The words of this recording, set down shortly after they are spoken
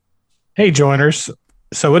Hey, joiners.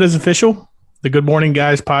 So it is official. The Good Morning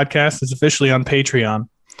Guys podcast is officially on Patreon.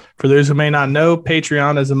 For those who may not know,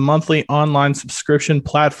 Patreon is a monthly online subscription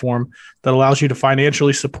platform that allows you to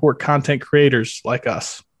financially support content creators like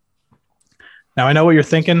us. Now, I know what you're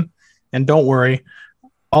thinking, and don't worry,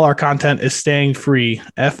 all our content is staying free,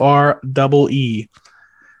 FREE.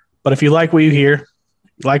 But if you like what you hear,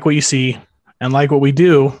 like what you see, and like what we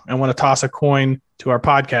do, and want to toss a coin to our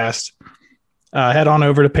podcast, head on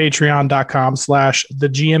over to patreon.com/the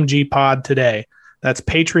GMG pod today. That's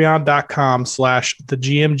patreon.com/the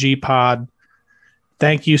GMG pod.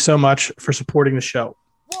 Thank you so much for supporting the show.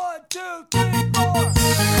 1, 2, 3, 4.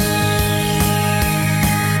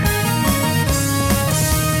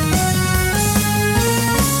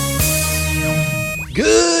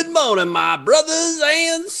 Good morning, my brothers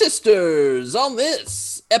and sisters. On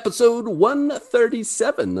this episode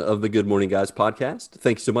 137 of the Good Morning Guys podcast,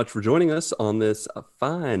 thanks so much for joining us on this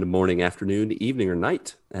fine morning, afternoon, evening, or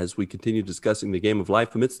night as we continue discussing the game of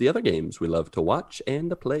life amidst the other games we love to watch and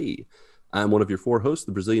to play. I'm one of your four hosts,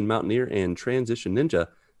 the Brazilian Mountaineer and Transition Ninja,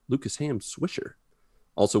 Lucas Ham Swisher.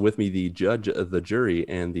 Also with me, the judge of the jury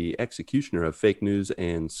and the executioner of fake news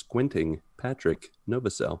and squinting, Patrick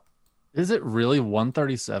Novacell. Is it really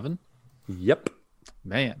 137? Yep.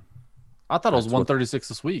 Man, I thought it was 136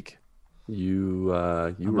 this week. You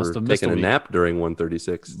were must taking a nap during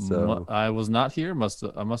 136. So I was not here. I must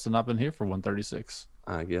have not been here for 136.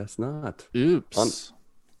 I guess not. Oops.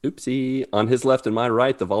 Oopsie. On his left and my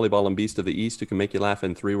right, the volleyball and beast of the East who can make you laugh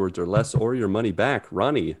in 3 words or less or your money back,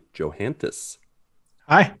 Ronnie Johantis.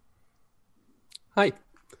 Hi. Hi.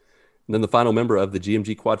 And then the final member of the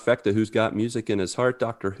GMG Quadfecta who's got music in his heart,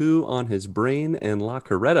 Doctor Who on his brain, and La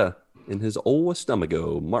Coretta in his old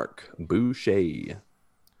stomago, Mark Boucher.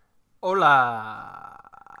 Hola.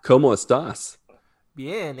 ¿Cómo estás?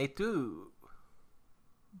 Bien, ¿y tú?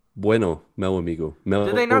 Bueno, meu amigo.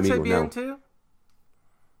 Did they not say bien too?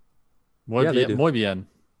 Muy Yeah, they bien. do. Muy bien.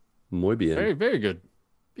 Muy bien. Very, very good.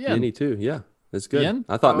 Bien. Bienny too, yeah. That's good. Bien?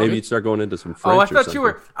 I thought maybe Okay. you'd start going into some Oh, French I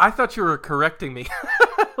thought you were correcting me.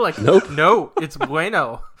 Like, Nope. No, it's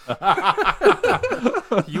bueno.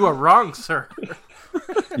 You are wrong, sir.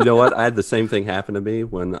 You know what? I had the same thing happen to me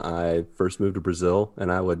when I first moved to Brazil, and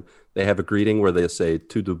they have a greeting where they say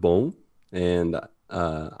tudo bom, and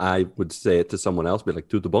I would say it to someone else, be like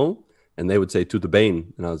tudo bom, and they would say tudo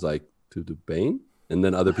bem, and I was like tudo bem, and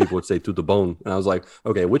then other people would say tudo bom, and I was like,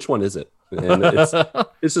 okay, which one is it? And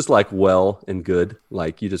it's just like well and good,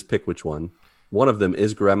 like you just pick which one. One of them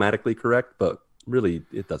is grammatically correct, but really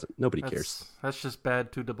it doesn't. Nobody cares. That's just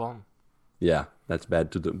bad to the bone. Yeah, that's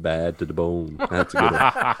bad to the bone. That's a good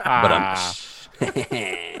one.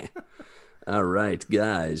 But all right,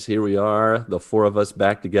 guys, here we are, the four of us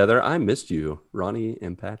back together. I missed you, Ronnie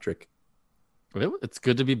and Patrick. It's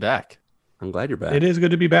good to be back. I'm glad you're back. It is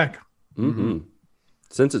good to be back. Mm-hmm.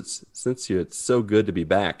 Since it's so good to be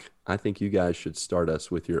back, I think you guys should start us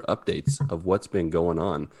with your updates of what's been going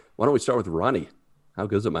on. Why don't we start with Ronnie? How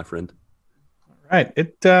goes it, my friend? All right.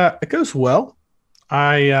 It goes well.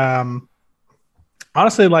 I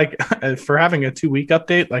honestly, like, for having a 2-week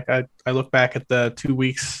update, like I look back at the 2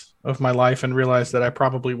 weeks of my life and realize that I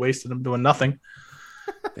probably wasted them doing nothing.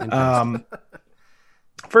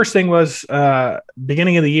 First thing was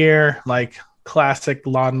beginning of the year, like classic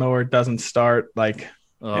lawnmower doesn't start. Like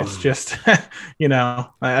it's just,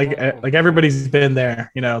 like everybody's been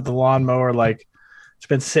there, the lawnmower, like it's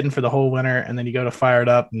been sitting for the whole winter and then you go to fire it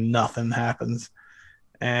up, nothing happens.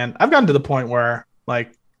 And I've gotten to the point where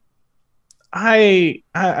like, I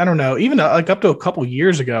don't know, even like up to a couple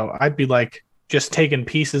years ago, I'd be like just taking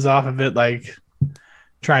pieces off of it, like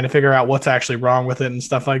trying to figure out what's actually wrong with it and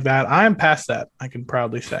stuff like that. I'm past that, I can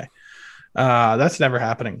proudly say. That's never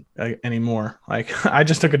happening anymore. Like I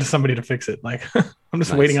just took it to somebody to fix it. Like I'm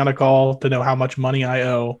just waiting on a call to know how much money I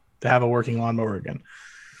owe to have a working lawnmower again.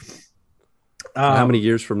 How many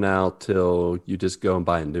years from now till you just go and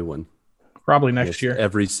buy a new one? Probably next year.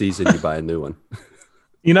 Every season you buy a new one.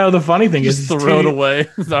 The funny thing is throw it away.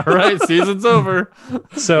 All right, season's over.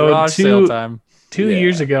 So Garage sale time. 2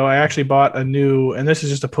 years ago, I actually bought a new, and this is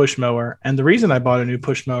just a push mower. And the reason I bought a new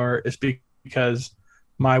push mower is because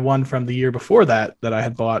my one from the year before that I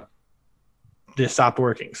had bought just stopped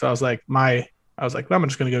working. So I was like, well, I'm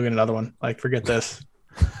just going to go get another one. Like, forget this.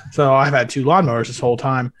 So I've had 2 lawnmowers this whole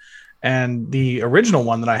time. And the original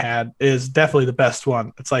one that I had is definitely the best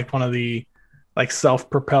one. It's like one of the like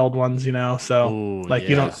self-propelled ones, so Ooh, like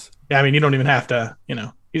yes. you don't even have to, you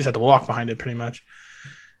just have to walk behind it pretty much.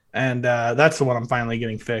 And that's the one I'm finally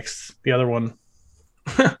getting fixed. The other one,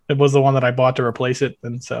 it was the one that I bought to replace it.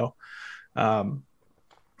 And so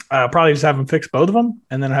Probably just have them fix both of them,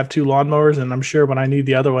 and then I have 2 lawnmowers, and I'm sure when I need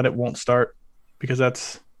the other one, it won't start because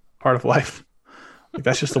that's part of life. Like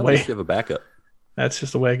that's just the At way. least you have a backup. That's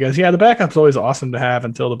just the way it goes. Yeah, the backup's always awesome to have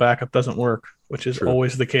until the backup doesn't work, which is True.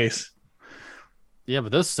 always the case. Yeah,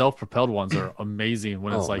 but those self-propelled ones are amazing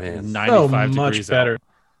when it's like man. 95 So much degrees better.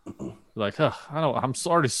 out. Like, I'm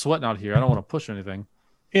already sweating out here. I don't want to push anything.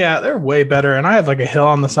 Yeah, they're way better. And I have like a hill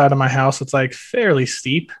on the side of my house. It's like fairly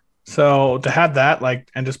steep. So to have that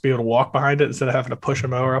and just be able to walk behind it instead of having to push a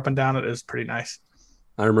mower up and down it is pretty nice.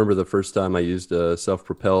 I remember the first time I used a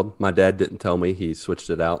self-propelled. My dad didn't tell me. He switched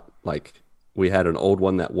it out. Like we had an old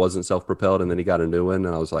one that wasn't self-propelled, and then he got a new one,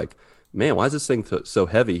 and I was like, man, why is this thing so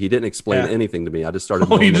heavy? He didn't explain anything to me. I just started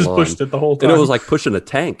mowing you the just lawn. pushed it the whole time. And it was like pushing a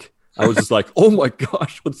tank. I was just like, oh my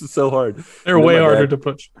gosh, what's this so hard? They're way harder to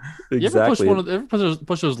push. Exactly. You ever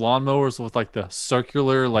push those lawnmowers with like the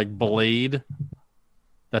circular like blade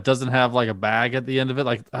that doesn't have like a bag at the end of it?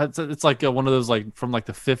 Like it's like one of those like from like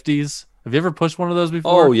the 50s. Have you ever pushed one of those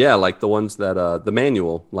before? Oh yeah, like the ones that the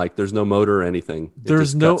manual, like there's no motor or anything. It There's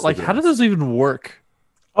just no cuts like the how do grass. those even work?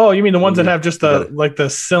 Oh, you mean the ones that have just gotta- the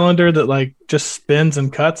cylinder that like just spins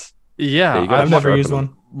and cuts? Yeah, Yeah, you gotta I've never sharpen used them.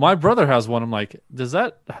 one. my brother has one. I'm like, does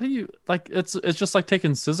that? How do you like? It's just like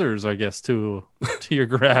taking scissors, I guess, to your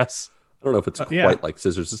grass. I don't know if it's yeah. quite like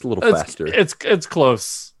scissors, just a little It's faster. it's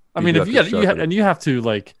close. I You mean, do if have you to got sharpen it. you have to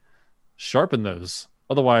like sharpen those.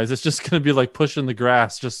 Otherwise, it's just gonna be like pushing the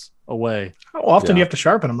grass just away. How often do Yeah. you have to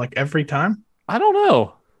sharpen them? Like every time? I don't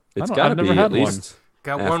know. It's I've got to never be had at least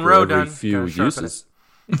Got after one row every done. few Gotta sharpen uses.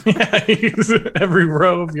 Yeah, use every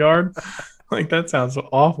row of yard. Like that sounds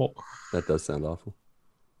awful. That does sound awful.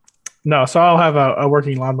 No, so I'll have a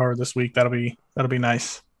working lawnmower this week. That'll be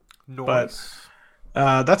nice. Noise.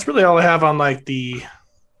 That's really all I have on like the,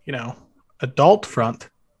 adult front.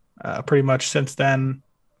 Pretty much since then,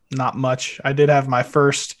 not much. I did have my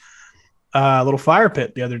first little fire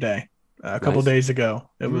pit the other day, a couple Nice. days ago.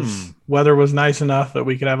 It was weather was nice enough that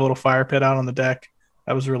we could have a little fire pit out on the deck.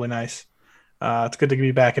 That was really nice. It's good to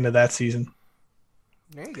be back into that season.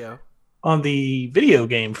 There you go. On the video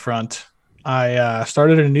game front, I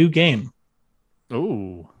started a new game.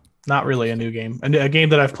 Ooh. Not really a new game, a game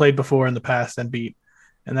that I've played before in the past and beat,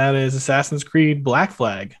 and that is Assassin's Creed Black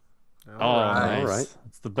Flag. Nice. All right.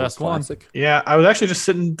 It's the best one. Classic. Yeah, I was actually just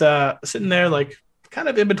sitting there, like kind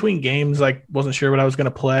of in between games, like wasn't sure what I was going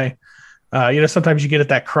to play. Sometimes you get at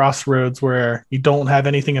that crossroads where you don't have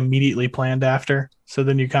anything immediately planned after, so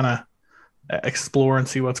then you kind of explore and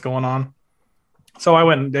see what's going on. So I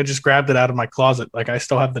went and I just grabbed it out of my closet. Like I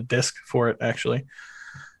still have the disc for it actually,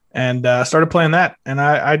 and started playing that. And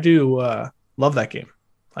I do love that game.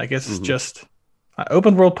 Like it's just an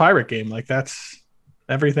open world pirate game. Like that's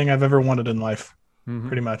everything I've ever wanted in life,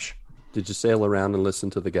 pretty much. Did you sail around and listen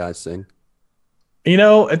to the guys sing?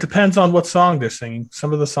 It depends on what song they're singing.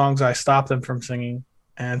 Some of the songs I stop them from singing,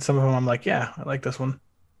 and some of them I'm like, yeah, I like this one.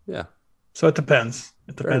 Yeah. So it depends.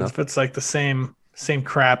 It Fair depends enough. if it's like the same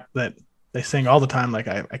crap that they sing all the time. Like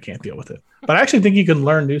I can't deal with it. But I actually think you can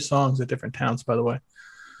learn new songs at different towns. By the way.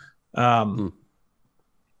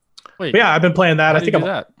 Wait, But yeah, I've been playing that. how I do you think do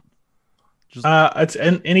I'm, that? it's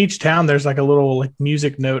in each town. There's like a little like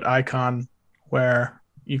music note icon where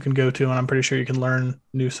you can go to, and I'm pretty sure you can learn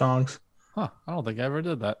new songs. Huh? I don't think I ever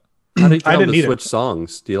did that. How do you tell I them didn't to either. switch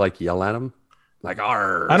songs? Do you like yell at them? Like,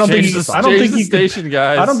 "Arr, I don't think change you- the I song." don't Change think the you can- station,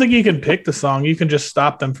 guys. I don't think you can pick the song. You can just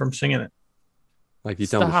stop them from singing it. Like you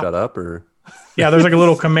tell them to Stop. shut up, or Yeah, there's like a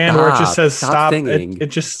little command where it just says Stop stop. singing. It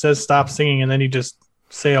just says stop singing, and then you just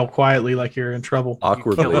sail quietly like you're in trouble.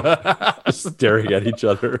 awkwardly staring at each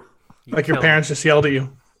other. Like your kill parents just yelled at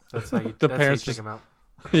you. That's how you, The that's parents how you just- take 'em out.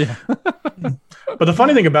 Yeah. But the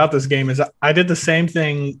funny thing about this game is I did the same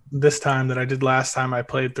thing this time that I did last time I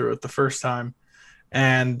played through it the first time.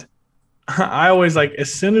 And I always like,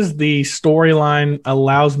 as soon as the storyline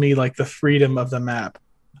allows me like the freedom of the map,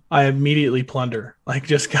 I immediately plunder. Like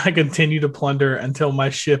just I continue to plunder until my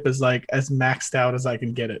ship is like as maxed out as I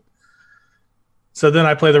can get it. So then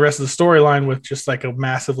I play the rest of the storyline with just like a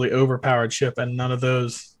massively overpowered ship, and none of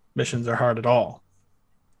those missions are hard at all.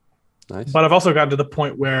 Nice. But I've also gotten to the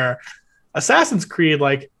point where Assassin's Creed,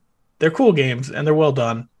 like, they're cool games and they're well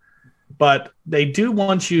done, but they do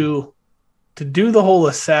want you to do the whole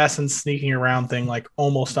assassin sneaking around thing, like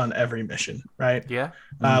almost on every mission, right? Yeah.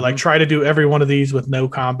 Like try to do every one of these with no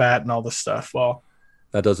combat and all this stuff. Well,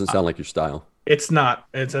 That doesn't sound like your style. it's not.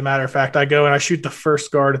 It's a matter of fact, I go and I shoot the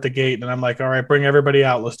first guard at the gate, and I'm like, all right, bring everybody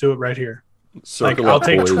out. Let's do it right here. Circle Like I'll up,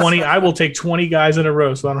 take boys. 20. I will take 20 guys in a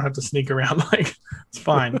row, so I don't have to sneak around. Like it's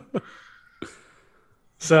fine.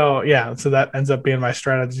 So yeah, so that ends up being my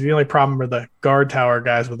strategy. The only problem are the guard tower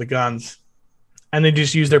guys with the guns, and they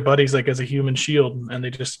just use their buddies like as a human shield, and they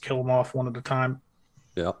just kill them off one at a time.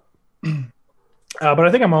 Yeah. But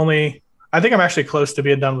I think I'm actually close to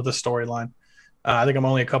being done with the storyline. I think I'm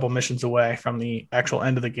only a couple missions away from the actual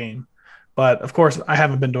end of the game. But of course, I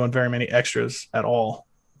haven't been doing very many extras at all.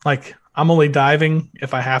 Like, I'm only diving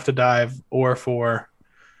if I have to dive or for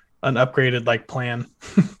an upgraded like plan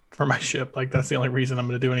for my ship. Like, that's the only reason I'm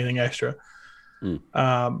going to do anything extra.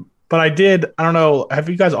 But I don't know. Have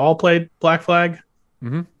you guys all played Black Flag?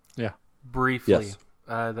 Mm-hmm. Yeah. Briefly. Yes.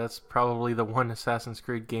 That's probably the one Assassin's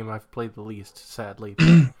Creed game I've played the least, sadly.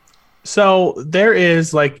 So there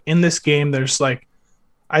is like in this game, there's like,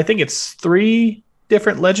 I think it's 3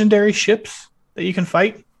 different legendary ships that you can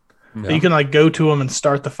fight. Yeah. That you can like go to them and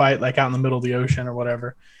start the fight like out in the middle of the ocean or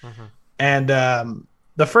whatever. Mm-hmm. And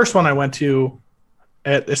the first one I went to,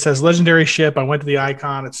 it says legendary ship. I went to the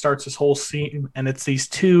icon. It starts this whole scene, and it's these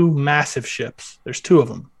 2 massive ships. There's 2 of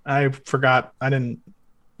them. I forgot. I didn't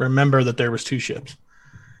remember that there was 2 ships.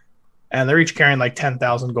 And they're each carrying like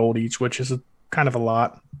 10,000 gold each, which is kind of a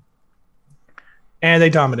lot. And they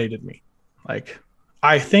dominated me. Like,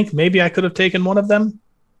 I think maybe I could have taken one of them,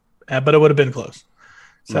 but it would have been close.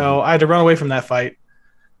 So I had to run away from that fight.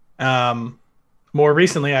 More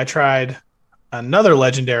recently, I tried another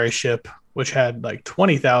legendary ship, which had like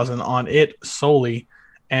 20,000 on it solely,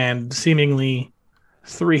 and seemingly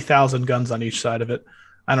 3,000 guns on each side of it.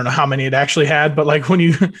 I don't know how many it actually had, but like when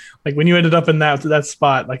you ended up in that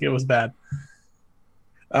spot, like it was bad.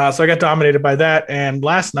 So I got dominated by that, and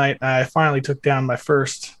last night I finally took down my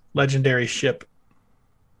first legendary ship.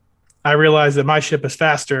 I realized that my ship is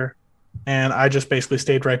faster, and I just basically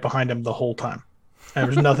stayed right behind him the whole time. And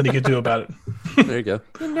there was nothing he could do about it. There you go.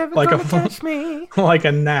 You're never Like gonna touch me. Like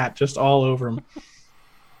a gnat, just all over him.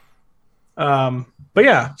 But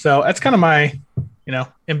yeah, so that's kind of my,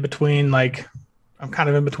 in between, like, I'm kind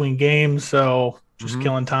of in between games, so just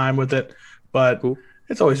killing time with it. But Cool.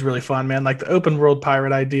 It's always really fun, man. Like the open world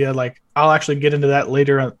pirate idea, like I'll actually get into that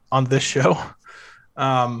later on this show.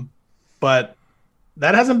 But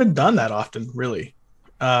that hasn't been done that often, really.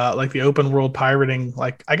 Like the open world pirating,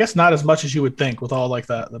 like I guess not as much as you would think with all like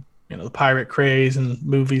the pirate craze and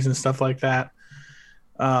movies and stuff like that.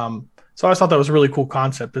 So I always thought that was a really cool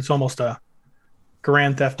concept. It's almost a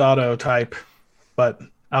Grand Theft Auto type, but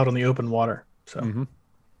out on the open water. So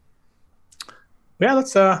yeah,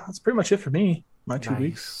 that's pretty much it for me. My 2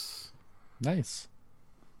 weeks. Nice.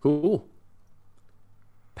 Cool.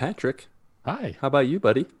 Patrick, Hi. how about you,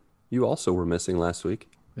 buddy? You also were missing last week.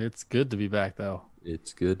 It's good to be back, though.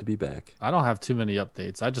 It's good to be back. I don't have too many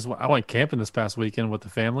updates. I went camping this past weekend with the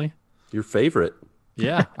family. Your favorite.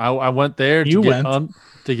 Yeah, I went there to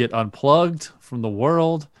get unplugged from the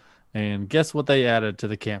world, and guess what they added to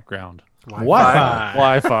the campground?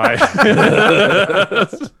 Wi-Fi.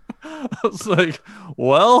 I was like,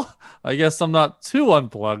 well, I guess I'm not too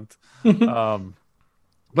unplugged.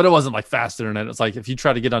 But it wasn't like fast internet. It's like if you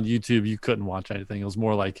try to get on YouTube, you couldn't watch anything. It was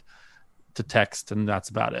more like to text, and that's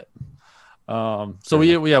about it. So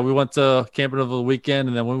we went to camping over the weekend,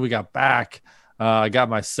 and then when we got back, I got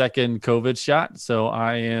my second COVID shot. So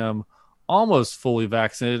I am almost fully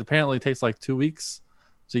vaccinated. Apparently, it takes like 2 weeks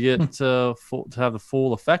to get to have the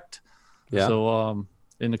full effect. Yeah. So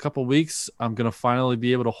in a couple of weeks, I'm gonna finally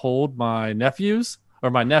be able to hold my nephews or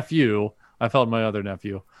my nephew. I've held my other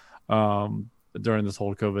nephew during this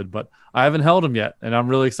whole COVID, but I haven't held him yet, and I'm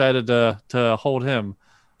really excited to hold him.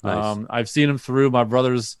 Nice. I've seen him through my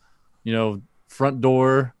brother's, front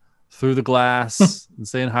door, through the glass, and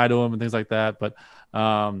saying hi to him and things like that. But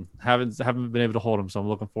haven't been able to hold him, so I'm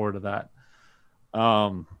looking forward to that.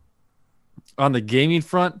 On the gaming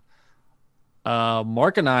front,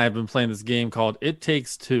 Mark and I have been playing this game called It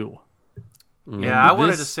Takes Two. Yeah, I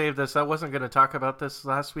wanted to save this. I wasn't going to talk about this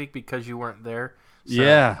last week because you weren't there. So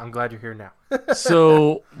yeah. I'm glad you're here now.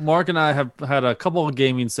 So Mark and I have had a couple of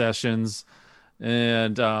gaming sessions.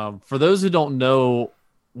 And for those who don't know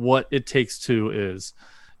what It Takes Two is,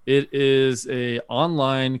 it is a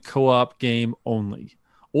online co-op game only,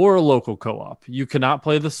 or a local co-op. You cannot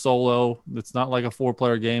play the solo. It's not like a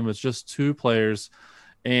 4-player game. It's just 2 players.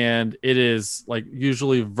 And it is like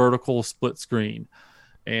usually vertical split screen.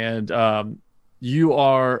 And you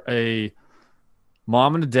are a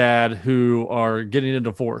mom and a dad who are getting a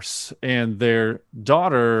divorce, and their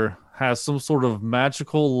daughter has some sort of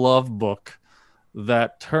magical love book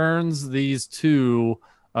that turns these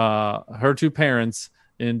her two parents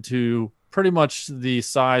into pretty much the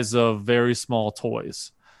size of very small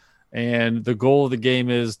toys. And the goal of the game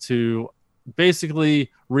is to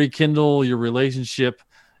basically rekindle your relationship,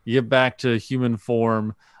 get back to human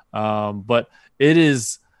form. But it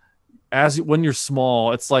is, when you're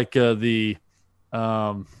small, it's like the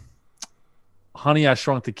Honey, I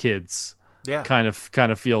Shrunk the Kids kind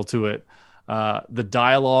of feel to it. The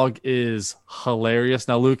dialogue is hilarious.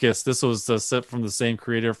 Now, Lucas, this was from the same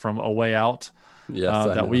creator from A Way Out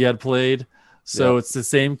that we had played. So it's the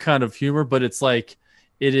same kind of humor, but it's like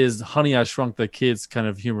it is Honey, I Shrunk the Kids kind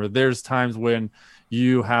of humor. There's times when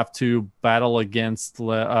you have to battle against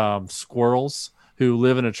squirrels who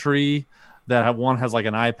live in a tree that one has like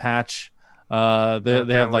an eye patch. They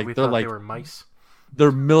have like they were mice.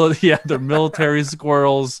 They're military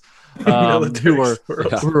squirrels who are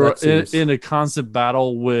in a constant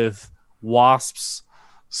battle with wasps.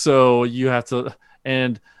 So you have to,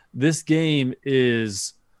 and this game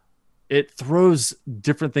it throws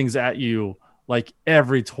different things at you like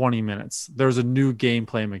every 20 minutes. There's a new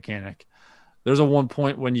gameplay mechanic. There's a one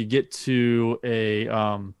point when you get to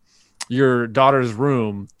your daughter's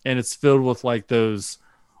room and it's filled with like those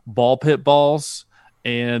ball pit balls.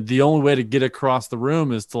 And the only way to get across the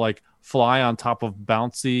room is to like fly on top of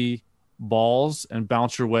bouncy balls and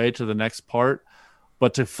bounce your way to the next part.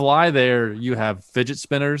 But to fly there, you have fidget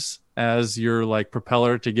spinners as your like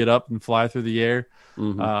propeller to get up and fly through the air.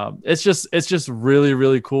 Mm-hmm. It's just really,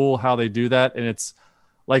 really cool how they do that. And it's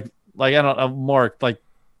like I don't know, Mark, like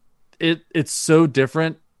it's so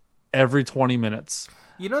different every 20 minutes.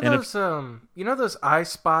 You know those I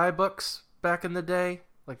Spy books back in the day?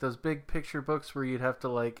 Like those big picture books where you'd have to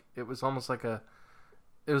like, it was like a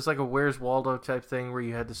Where's Waldo type thing where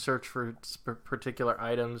you had to search for particular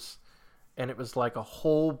items, and it was like a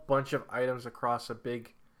whole bunch of items across a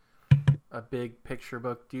big picture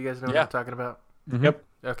book. Do you guys know what I'm talking about? Mm-hmm. Yep.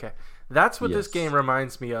 Okay. That's what this game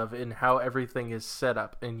reminds me of in how everything is set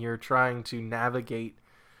up, and you're trying to navigate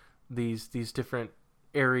these different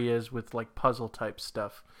areas with like puzzle type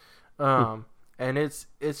stuff. And it's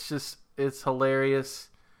hilarious.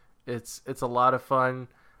 It's a lot of fun.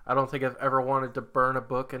 I don't think I've ever wanted to burn a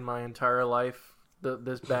book in my entire life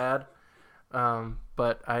this bad.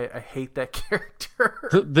 But I hate that character.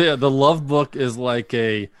 The love book is like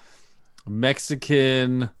a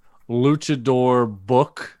Mexican luchador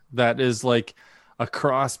book that is like a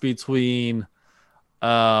cross between he's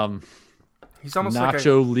almost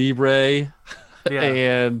Nacho Libre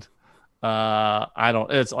and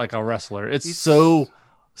it's like a wrestler. It's so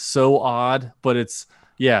odd, but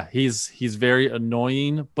he's very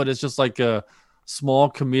annoying, but it's just like a small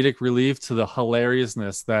comedic relief to the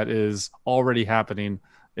hilariousness that is already happening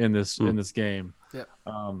in this game. Yeah.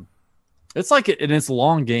 It's like it's a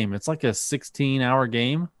long game. It's like a 16-hour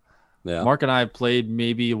game. Yeah. Mark and I played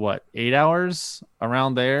maybe 8 hours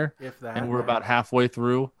around there, if that, and we're about halfway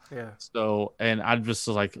through. Yeah. So, and I'm just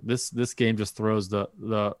like this game just throws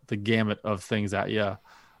the gamut of things at you,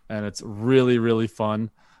 and it's really, really fun.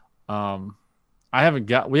 We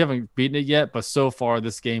haven't beaten it yet, but so far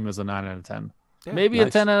this game is a 9 out of 10. Yeah, maybe nice.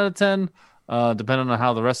 A 10 out of 10, depending on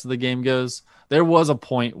how the rest of the game goes. There was a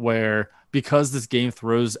point where, because this game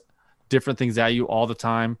throws different things at you all the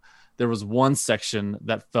time, there was one section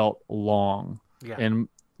that felt long. Yeah.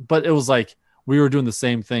 But it was like we were doing the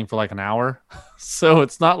same thing for like an hour. So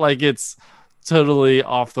it's not like it's totally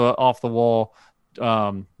off the wall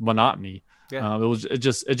monotony. Yeah. It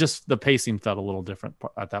just the pacing felt a little different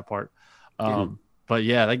at that part. But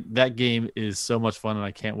yeah, that game is so much fun, and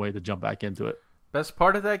I can't wait to jump back into it. Best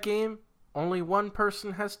part of that game, only one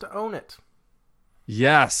person has to own it.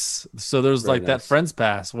 Yes. So there's very like nice. That Friends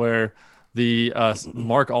Pass where the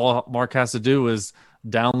all Mark has to do is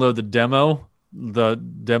download the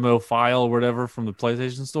demo file or whatever from the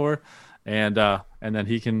PlayStation Store, and then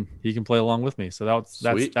he can play along with me. So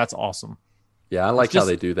that's awesome. Yeah, I like how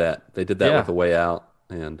they do that. They did that with A Way Out,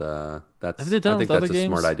 and I think that's a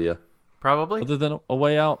smart idea. Probably. Other than A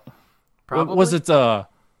Way Out. Probably. Was it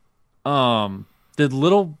did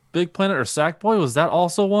Little Big Planet or Sackboy, was that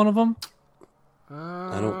also one of them?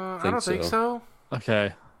 I don't think so.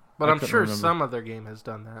 Okay. But I'm sure some other game has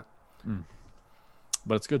done that.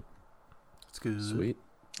 But it's good. It's good. Sweet.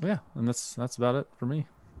 Yeah, and that's about it for me.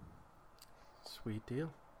 Sweet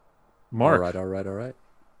deal. Mark. All right.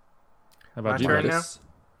 How about my turn now?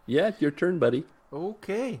 Yeah, it's your turn, buddy.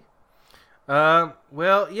 Okay.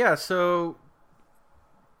 Well, yeah, so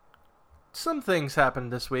some things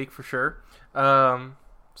happened this week for sure.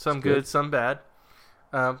 Some good, some bad.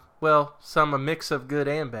 Some a mix of good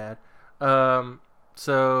and bad.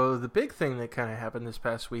 So the big thing that kind of happened this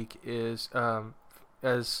past week is,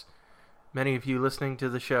 as many of you listening to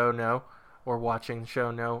the show know, or watching the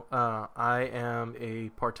show know, I am a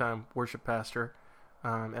part-time worship pastor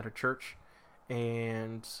at a church,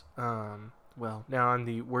 and now I'm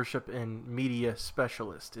the worship and media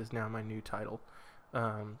specialist is now my new title,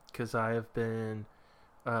 because I have been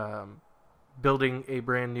building a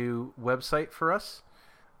brand new website for us,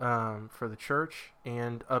 for the church,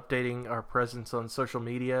 and updating our presence on social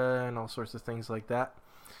media and all sorts of things like that.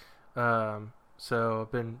 So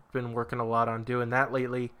I've been working a lot on doing that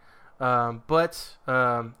lately. But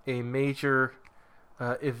a major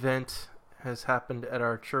event has happened at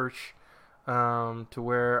our church, to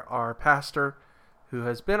where our pastor, who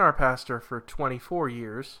has been our pastor for 24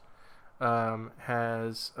 years,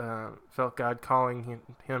 has felt God calling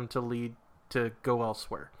him to go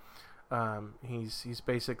elsewhere. He's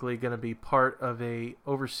basically going to be part of a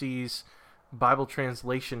overseas Bible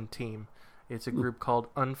translation team. It's a group called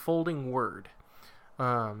Unfolding Word,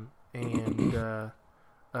 and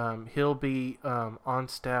he'll be on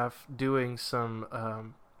staff doing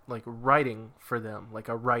some like writing for them, like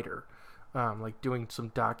a writer, like doing some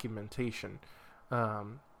documentation,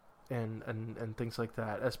 and things like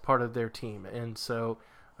that as part of their team. And so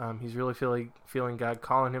he's really feeling God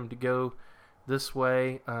calling him to go this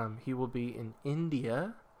way. He will be in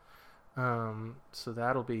India, so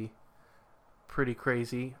that'll be pretty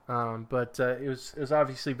crazy. But it was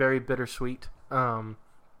obviously very bittersweet,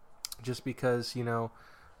 just because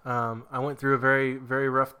I went through a very, very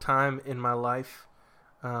rough time in my life,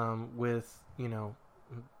 with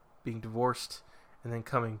being divorced and then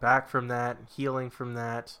coming back from that and healing from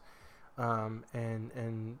that,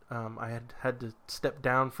 and I had to step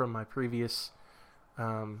down from my previous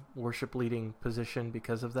worship leading position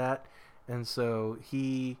because of that. And so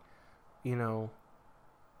he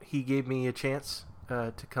gave me a chance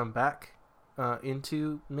to come back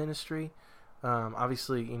into ministry.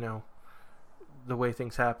 Obviously, the way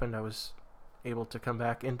things happened, I was able to come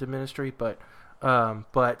back into ministry, but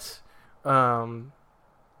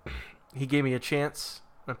he gave me a chance.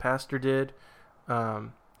 My pastor did.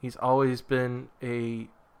 He's always been a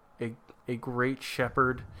great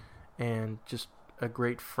shepherd and just a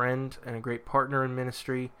great friend and a great partner in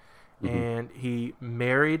ministry. Mm-hmm. And he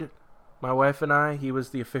married my wife and I. He was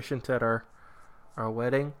the officiant at our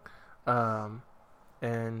wedding. And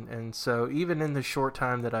so even in the short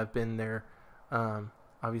time that I've been there,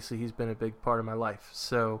 obviously he's been a big part of my life.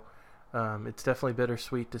 So it's definitely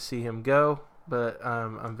bittersweet to see him go, but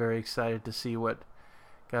I'm very excited to see what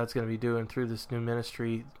God's going to be doing through this new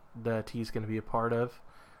ministry that he's going to be a part of.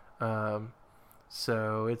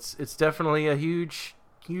 So it's definitely a huge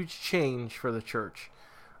change for the church.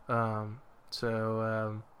 Yeah,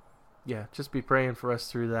 just be praying for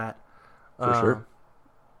us through that. For sure.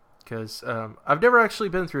 Because I've never actually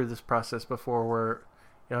been through this process before, where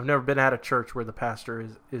I've never been at a church where the pastor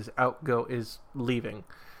is leaving,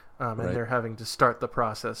 and they're having to start the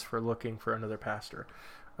process for looking for another pastor.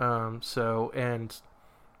 And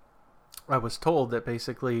I was told that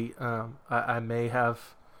basically I may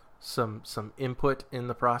have some input in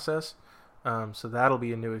the process, so that'll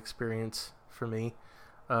be a new experience for me.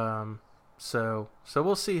 So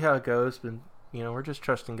we'll see how it goes, but we're just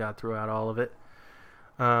trusting God throughout all of it.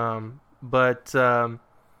 But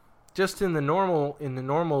just in the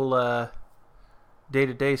normal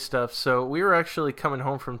day-to-day stuff. So we were actually coming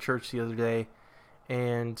home from church the other day,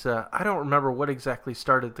 and I don't remember what exactly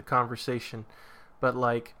started the conversation, but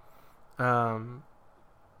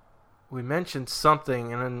we mentioned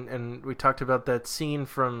something, and we talked about that scene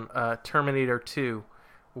from Terminator 2,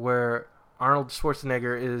 where Arnold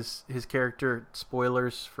Schwarzenegger is his character.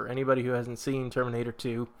 Spoilers for anybody who hasn't seen Terminator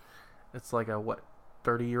 2. It's like a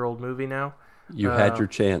 30-year-old movie now. You had your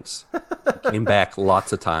chance. Came back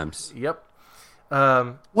lots of times. Yep.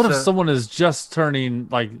 What if someone is just turning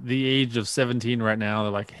the age of 17 right now?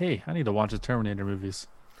 They're like, "Hey, I need to watch the Terminator movies."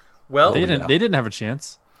 Well, they didn't have a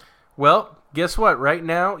chance. Well, guess what? Right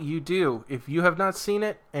now, you do. If you have not seen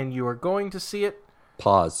it and you are going to see it,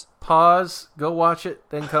 pause, go watch it,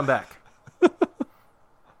 then come back.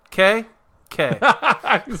 Okay? Okay.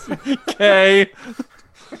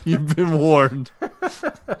 You've been warned.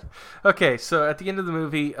 Okay, so at the end of the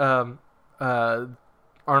movie, Arnold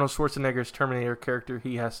Schwarzenegger's Terminator character,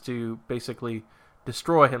 he has to basically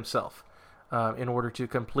destroy himself in order to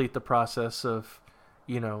complete the process of,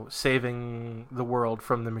 saving the world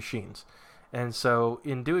from the machines. And so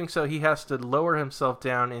in doing so, he has to lower himself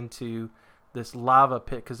down into this lava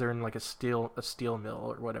pit because they're in a steel mill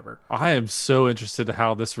or whatever. I am so interested in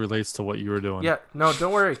how this relates to what you were doing. Yeah, no,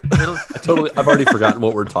 don't worry. I've already forgotten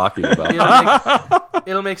what we're talking about.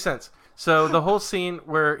 It'll make sense. So the whole scene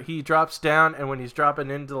where he drops down, and when he's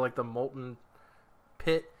dropping into the molten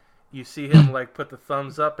pit, you see him put the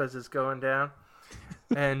thumbs up as it's going down.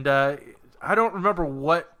 And I don't remember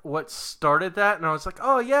what started that, and I was like,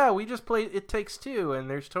 oh yeah, we just played It Takes Two, and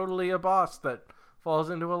there's totally a boss that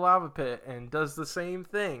falls into a lava pit and does the same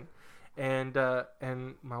thing. And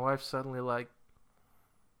my wife's suddenly like,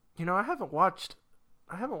 I haven't watched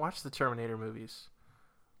the Terminator movies.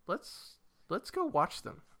 Let's go watch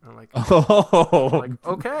them. I'm like,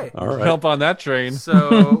 okay, All right. Jump on that train.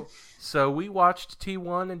 So we watched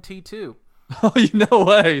T1 and T2. Oh, no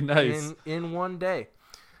way! Nice. In one day.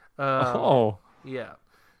 Yeah.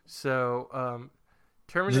 So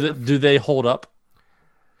Terminator. Do they hold up?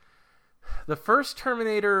 The first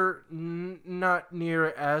Terminator, not near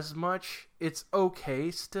as much. It's okay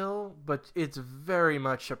still, but it's very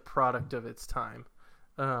much a product of its time.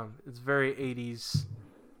 It's very 80s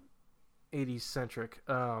centric.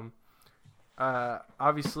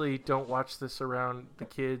 Obviously, don't watch this around the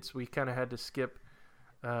kids. We kind of had to skip.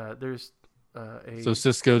 There's So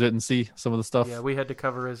Cisco didn't see some of the stuff. Yeah, we had to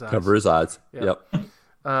cover his eyes. Yep.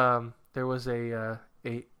 There was an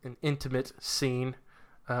intimate scene.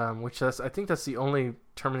 I think that's the only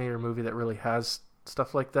Terminator movie that really has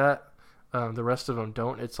stuff like that. The rest of them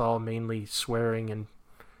don't. It's all mainly swearing and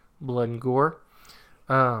blood and gore.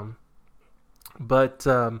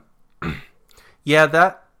 Yeah,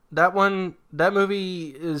 that movie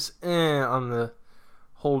is on the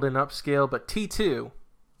holding up scale. But T2,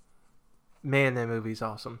 man, that movie's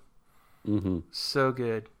awesome. Mm-hmm. So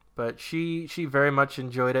good. But she very much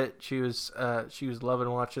enjoyed it. She was loving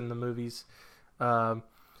watching the movies.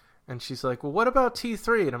 And she's like, well, what about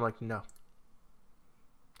T3? And I'm like, no.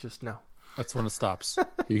 Just no. That's when it stops.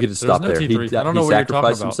 You get to stop there. T3. I don't know he what you're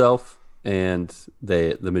talking sacrificed about. himself, and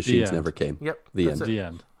the machines end. never came. Yep. The that's end. it. The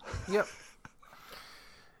end. Yep.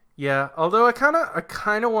 Yeah, although I kind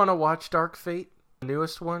of want to watch Dark Fate, the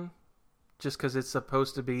newest one, just because it's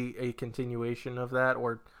supposed to be a continuation of that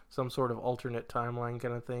or some sort of alternate timeline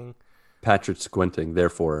kind of thing. Patrick's squinting,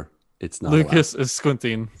 therefore it's not Lucas allowed. is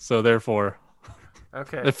squinting, so therefore,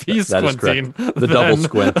 Okay. if he's That is squinting, correct. The double then-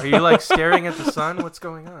 squint. Are you like staring at the sun? What's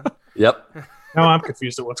going on? Yep. No, I'm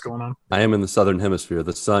confused at what's going on. I am in the southern hemisphere.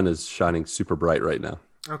 The sun is shining super bright right now.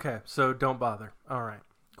 Okay, so don't bother. All right.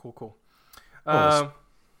 Cool. Oh,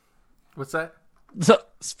 What's that? So,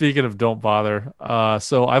 speaking of don't bother,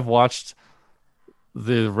 so I've watched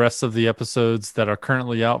the rest of the episodes that are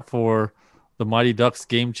currently out for the Mighty Ducks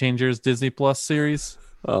Game Changers Disney Plus series.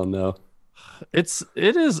 Oh no. It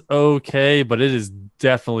is okay, but it is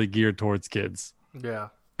definitely geared towards kids. Yeah.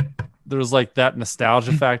 There's like that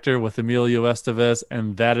nostalgia factor with Emilio Estevez,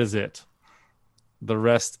 and that is it. The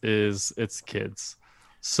rest is it's kids.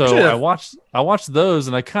 So Yeah. I watched those,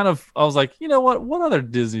 and I was like, you know what other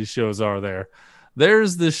Disney shows are there?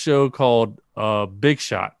 There's this show called Big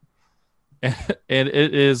Shot, and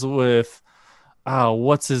it is with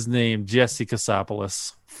what's his name, Jesse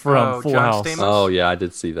Kasopoulos from Full John House. Stamos? Oh yeah, I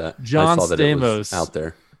did see that. John I saw that it was Stamos. out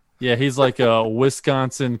there. Yeah, he's like a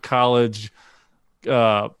Wisconsin college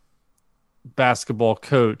basketball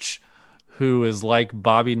coach who is like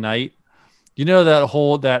Bobby Knight. You know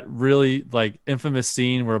that really like infamous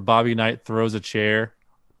scene where Bobby Knight throws a chair?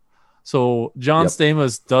 So John Yep.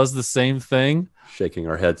 Stamos does the same thing, Shaking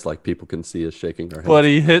our heads like people can see us shaking our heads.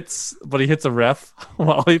 but he hits a ref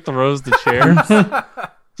while he throws the chair.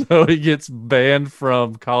 So he gets banned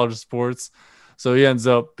from college sports. So he ends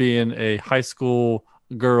up being a high school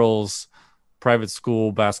girls private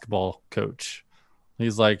school basketball coach.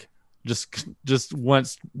 He's like just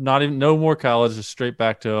went no more college, just straight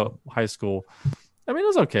back to high school. I mean, it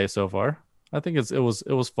was okay so far. I think it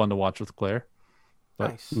was fun to watch with Claire. But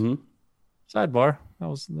Nice. Mhm. sidebar, that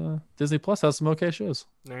was Disney Plus has some okay shows.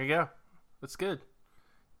 There you go. That's good.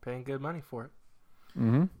 Paying good money for it.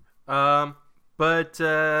 Mm-hmm. But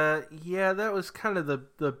that was kind of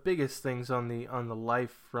the biggest things on the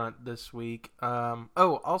life front this week.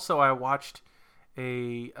 Also I watched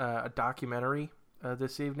a documentary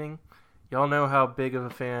this evening. Y'all know how big of a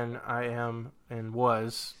fan I am and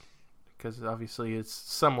was, because obviously it's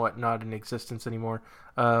somewhat not in existence anymore,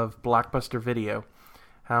 of Blockbuster Video.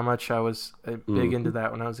 How much I was big into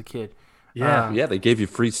that when I was a kid. Yeah. Yeah, they gave you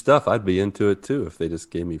free stuff. I'd be into it too if they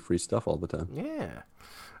just gave me free stuff all the time. Yeah.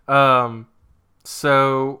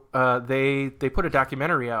 So they put a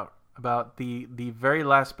documentary out about the very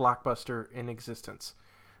last Blockbuster in existence,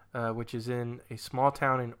 which is in a small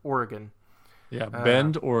town in Oregon. Yeah,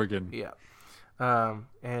 Bend, Oregon. Yeah.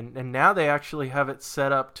 And now they actually have it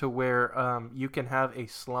set up to where you can have a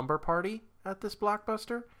slumber party at this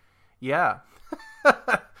Blockbuster. Yeah.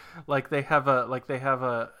 They have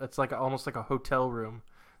a it's like almost like a hotel room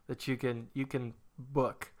that you can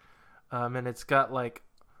book. And it's got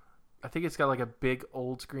I think it's got like a big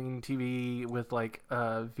old screen TV with like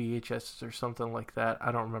VHS or something like that.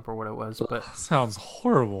 I don't remember what it was, but Sounds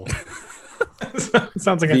horrible.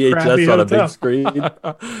 Sounds like a crappy VHS on a hotel. big screen.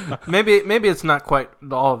 Maybe it's not quite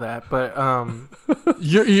all that, but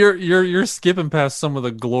You're skipping past some of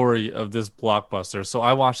the glory of this blockbuster. So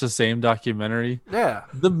I watched the same documentary. yeah,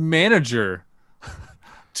 The manager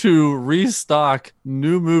to restock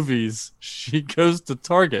new movies, she goes to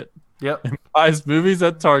Target yep, and buys movies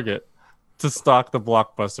at Target to stock the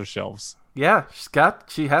blockbuster shelves. yeah.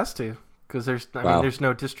 She has to because I mean, Wow. there's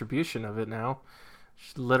no distribution of it now.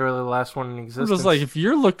 She's literally the last one in I'm existence. just like, if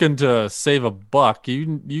you're looking to save a buck,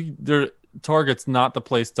 Target's not the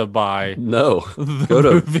place to buy. No, the go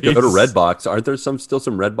to movies. Redbox. Aren't there still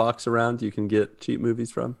some Redbox around you can get cheap movies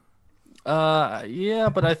from? Yeah,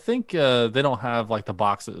 but I think they don't have like the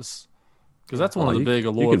boxes because that's one of the big you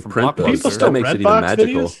allure can from print those. People Blockbuster. still That makes it even Redbox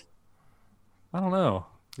magical. videos? I don't know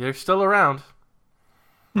they're still around.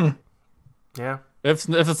 Hmm. Yeah. if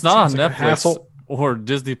it's not on Seems like a Netflix hassle. or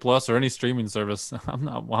Disney Plus or any streaming service. I'm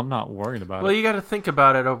not worried about Well, it. you got to think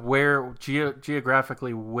about it of where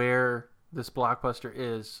geographically where this blockbuster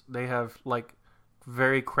is. They have like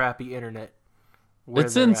very crappy internet. Where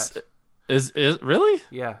It's they're in. at. Is it really?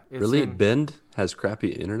 Yeah. It's Really, in, Bend has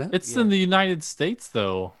crappy internet. It's Yeah. in the United States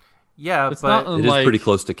though. yeah, It's but not It is pretty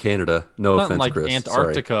close to Canada. No Not offense, in like Chris.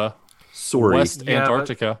 Antarctica, Sorry. West Yeah, but-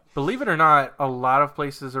 Antarctica. believe it or not, a lot of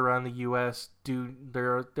places around the U.S.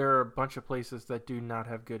 There are a bunch of places that do not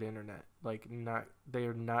have good internet. Like they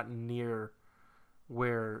are not near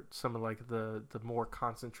where some of like the more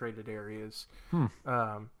concentrated areas.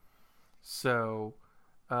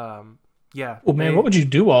 Yeah. Well, man, what would you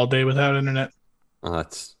do all day without internet?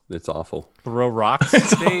 It's awful. Throw rocks.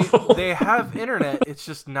 they have internet. It's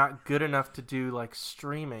just not good enough to do like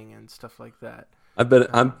streaming and stuff like that. I've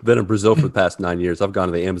been in Brazil for the past 9 years. I've gone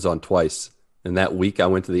to the Amazon twice. And that week I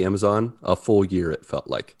went to the Amazon, a full year it felt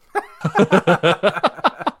like.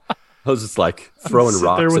 I was just like throwing Sit there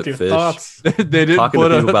rocks with at your fish. thoughts. They didn't Talking to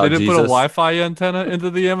put a people about they didn't put a Jesus. Wi-Fi antenna into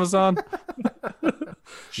the Amazon.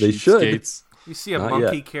 They should. Cheapskates. You see a Not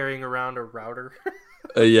monkey yet. carrying around a router.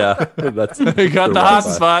 Yeah, that's I got the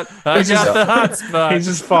Wi-Fi. hotspot. I got the hotspot. He's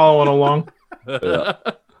just following along. Yeah.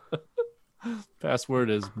 Password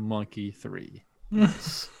is monkey3.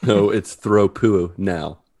 No, it's throw poo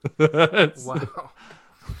now. Wow.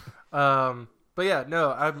 But yeah,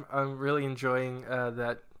 no, I'm really enjoying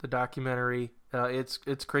the documentary.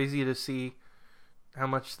 It's crazy to see how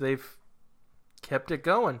much they've kept it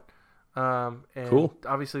going. And Cool.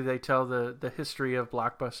 obviously they tell the history of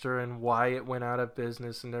Blockbuster and why it went out of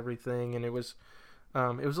business and everything. And it was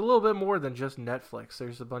a little bit more than just Netflix.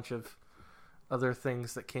 There's a bunch of other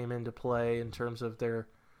things that came into play in terms of their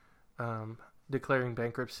declaring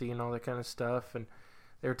bankruptcy and all that kind of stuff. And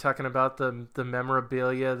they were talking about the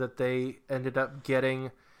memorabilia that they ended up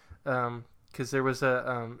getting, because there was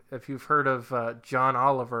if you've heard of John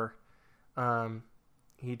Oliver,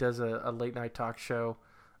 he does a late night talk show.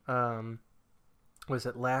 Was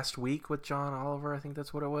it Last Week with John Oliver? I think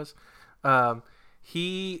that's what it was.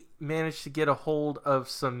 He managed to get a hold of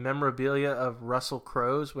some memorabilia of Russell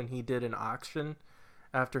Crowe's when he did an auction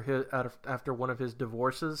after one of his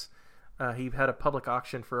divorces. He had a public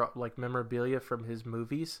auction for like memorabilia from his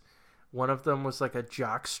movies. One of them was like a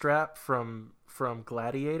jock strap from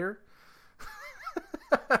Gladiator.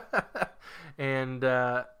 and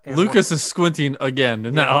Lucas is squinting again.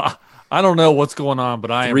 Now I don't know what's going on,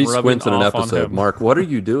 but I am 3 rubbing squints in an off on episode. him. Mark, what are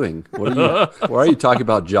you doing? Why are you talking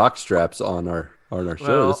about jock straps on our show?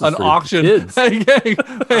 Well, This is An for auction. kids.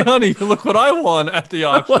 Hey, honey, look what I won at the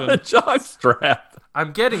What a auction. jock strap.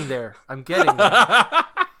 I'm getting there.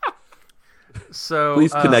 So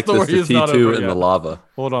Please connect this story to is not T2 over in the yet. lava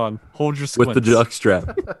Hold on. Hold your squints. with the jock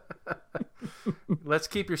strap. let's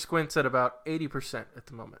keep your squints at about 80% at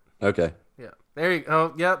the moment. Okay. Yeah, there you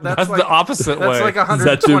go. Yeah, That's like the opposite That's way. like Is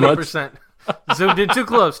that too much? 120%. Zoomed in too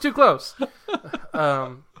close.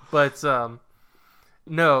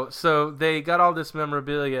 No. So they got all this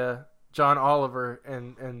memorabilia. John Oliver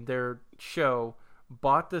and their show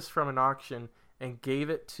bought this from an auction and gave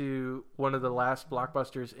it to one of the last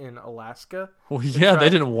Blockbusters in Alaska. Well, yeah, they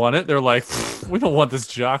didn't want it. They're like, we don't want this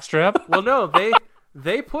jockstrap. Well, no,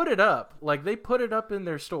 they put it up. Like they put it up in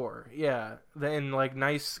their store. Yeah, in like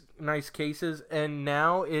nice cases, and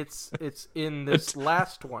now it's in this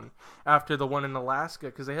last one after the one in Alaska,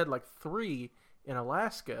 because they had like 3 in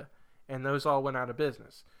Alaska, and those all went out of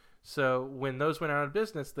business. So when those went out of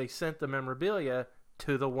business, they sent the memorabilia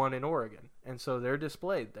to the one in Oregon, and so they're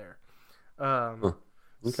displayed there. Okay.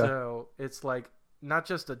 So it's like not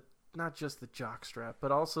just the jock strap,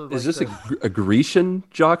 but also like Is this a Grecian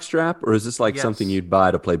jock strap, or is this like Yes. something you'd buy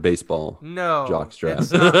to play baseball? no jock strap?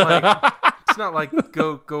 It's not not like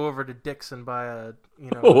go over to Dick's and buy a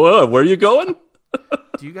Whoa, where are you going?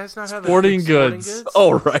 Do you guys not have Sporting a goods? Sporting goods?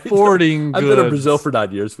 Oh, right. Sporting I've goods. been in Brazil for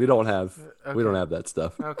 9 years. We don't have that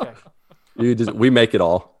stuff. Okay. We make it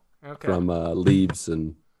all From leaves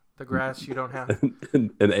and the grass you don't have.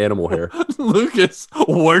 and animal hair. Lucas,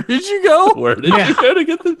 where did you go? Where did you go to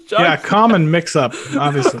get the job? Yeah, common mix-up,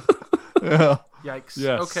 obviously. Yeah. Yikes.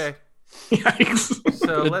 Yes. Okay. Yikes.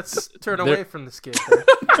 So let's turn away from the skit.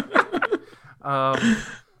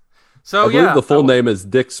 I believe the full name is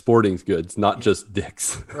Dick's Sporting Goods, not just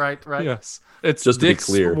Dick's. Right. Yes. It's just to be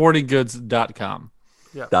clear. Dick'sSportingGoods.com.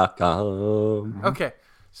 Yeah. .com. Okay.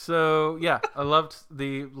 So I loved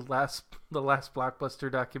the last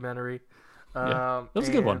Blockbuster documentary. That was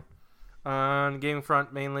a good one. On gaming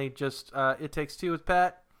front, mainly just It Takes Two with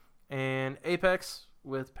Pat and Apex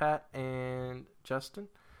with Pat and Justin.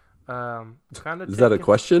 Is that a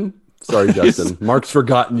question? Sorry, Justin. Mark's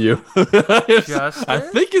forgotten you. Justin? I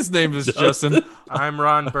think his name is Justin. I'm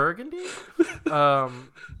Ron Burgundy.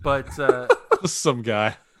 But Some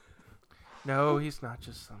guy. no, he's not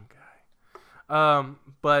just some guy.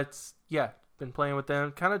 But been playing with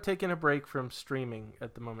them. Kind of taking a break from streaming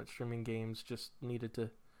at the moment. Streaming games, just needed to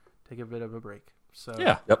take a bit of a break. So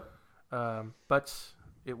Yeah. Yep. But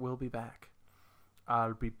it will be back.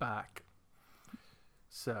 I'll be back.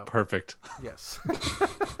 So Perfect. yes.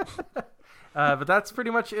 But that's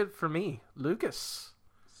pretty much it for me, Lucas.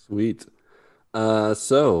 Sweet.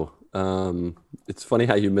 So it's funny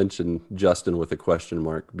how you mentioned Justin with a question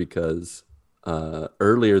mark because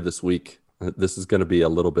earlier this week, this is going to be a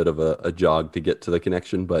little bit of a jog to get to the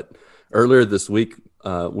connection, but earlier this week,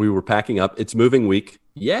 we were packing up. It's moving week.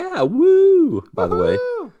 Yeah, woo! By the way,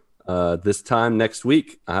 this time next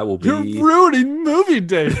week, I will be. You're ruining movie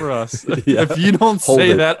day for us. Yeah. If you don't Hold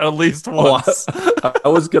say it. that at least once. I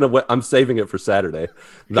was gonna. I'm saving it for Saturday.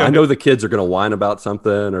 I know the kids are gonna whine about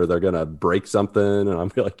something or they're gonna break something, and I'm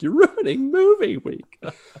gonna be like, "You're ruining movie week."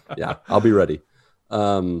 Yeah, I'll be ready.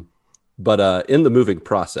 But in the moving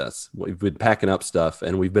process, we've been packing up stuff,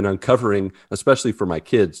 and we've been uncovering, especially for my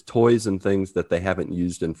kids, toys and things that they haven't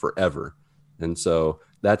used in forever, and so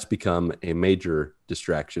that's become a major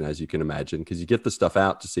distraction, as you can imagine, because you get the stuff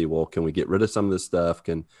out to see, well, can we get rid of some of this stuff?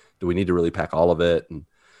 Do we need to really pack all of it?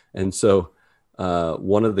 And so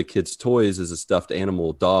one of the kids' toys is a stuffed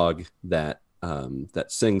animal dog that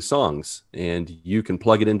sings songs, and you can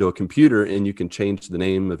plug it into a computer and you can change the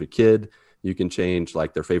name of a kid. You can change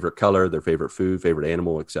like their favorite color, their favorite food, favorite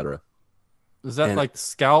animal, etc. Is that like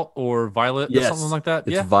Scout or Violet or something like that?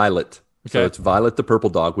 It's Violet. Okay. So it's Violet the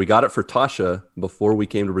purple dog. We got it for Tasha before we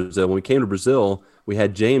came to Brazil. When we came to Brazil, we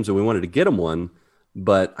had James and we wanted to get him one,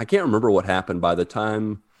 but I can't remember what happened. By the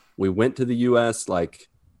time we went to the US, like,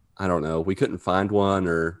 I don't know, we couldn't find one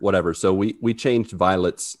or whatever. So we changed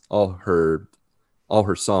Violet's all her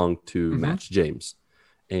song to match James.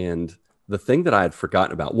 And the thing that I had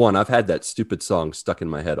forgotten about, one, I've had that stupid song stuck in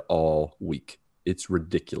my head all week. It's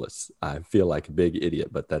ridiculous. I feel like a big idiot,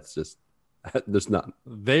 but that's just, there's not.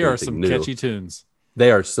 They are some catchy tunes.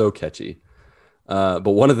 They are so catchy. But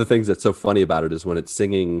one of the things that's so funny about it is when it's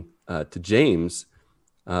singing to James,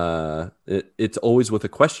 it's always with a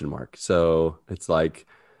question mark. So it's like,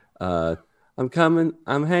 I'm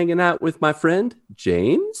hanging out with my friend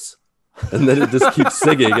James. And then it just keeps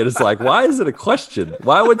singing. And it's like, why is it a question?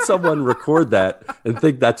 Why would someone record that and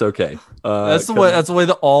think that's okay? That's the way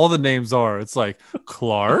that all the names are. It's like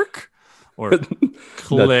Clark or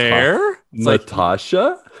Claire,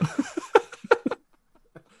 Natasha.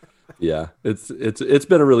 Yeah, it's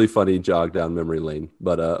been a really funny jog down memory lane.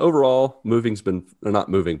 But overall, packing's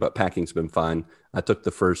been fine. I took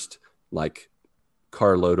the first like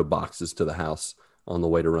carload of boxes to the house on the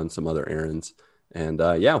way to run some other errands. And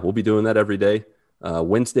we'll be doing that every day.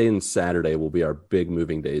 Wednesday and Saturday will be our big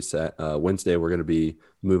moving days. Wednesday, we're going to be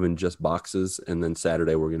moving just boxes. And then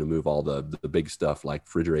Saturday, we're going to move all the big stuff like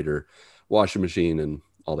refrigerator, washing machine, and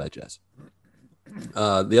all that jazz.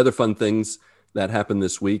 The other fun things that happened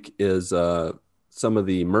this week is some of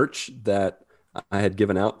the merch that we had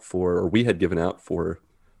given out for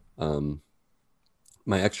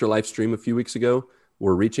my Extra Life stream a few weeks ago.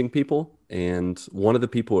 Were reaching people, and one of the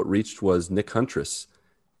people it reached was Nick Huntress.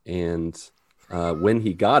 And when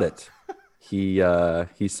he got it, he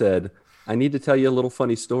said, "I need to tell you a little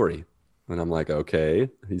funny story." And I'm like, "Okay."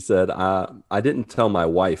 He said, "I didn't tell my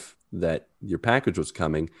wife that your package was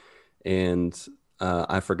coming, and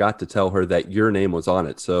I forgot to tell her that your name was on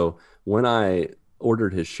it. So when I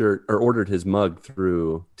ordered his shirt or ordered his mug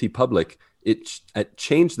through TeePublic, it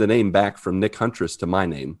changed the name back from Nick Huntress to my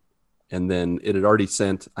name." And then it had already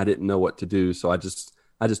sent. I didn't know what to do, so I just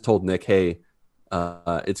told Nick, "Hey,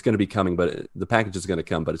 it's going to be coming, but the package is going to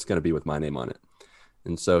come, but it's going to be with my name on it.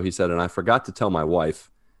 And so he said, and I forgot to tell my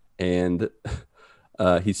wife, and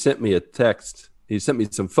he sent me a text. He sent me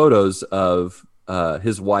some photos of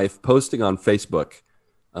his wife posting on Facebook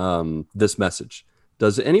this message.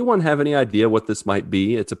 Does anyone have any idea what this might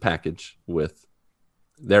be? It's a package with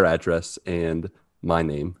their address and my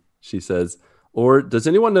name. She says, or does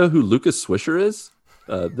anyone know who Lucas Swisher is?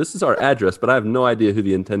 This is our address, but I have no idea who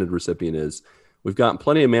the intended recipient is. We've gotten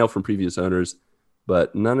plenty of mail from previous owners,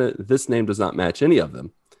 but this name does not match any of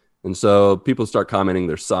them. And so people start commenting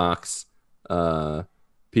their socks.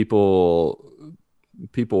 People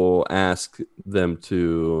ask them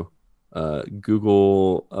to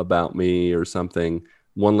Google about me or something.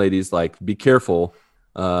 One lady's like, be careful.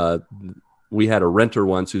 We had a renter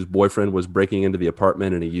once whose boyfriend was breaking into the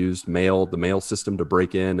apartment, and he used the mail system to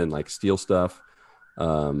break in and like steal stuff.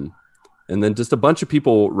 And then just a bunch of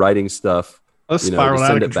people writing stuff, to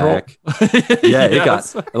send it back. Yeah, it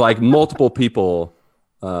got like multiple people,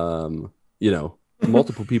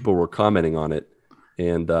 multiple people were commenting on it.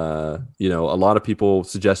 And, a lot of people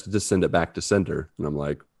suggested to send it back to sender. And I'm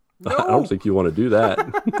like, no. I don't think you want to do that.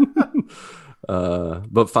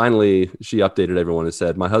 But finally, she updated everyone and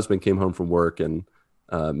said, my husband came home from work and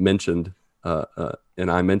mentioned, and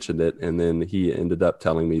I mentioned it. And then he ended up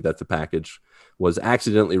telling me that the package was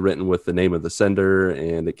accidentally written with the name of the sender,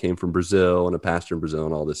 and it came from Brazil and a pastor in Brazil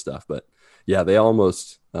and all this stuff. But yeah, they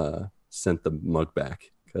almost sent the mug back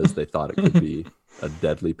because they thought it could be a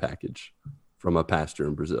deadly package from a pastor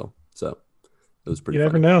in Brazil. So it was pretty funny.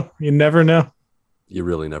 Never know. You never know. You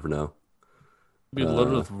really never know. Be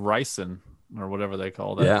loaded with ricin or whatever they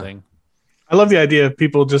call that thing. I love the idea of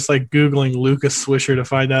people just like Googling Lucas Swisher to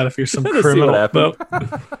find out if you're some criminal. I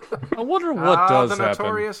wonder what does the happen.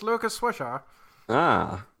 Notorious Lucas Swisher.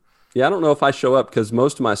 Yeah, I don't know if I show up because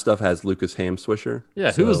most of my stuff has Lucas Ham Swisher.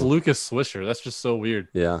 Yeah, who is Lucas Swisher? That's just so weird.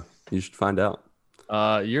 Yeah, you should find out.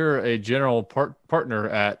 You're a general partner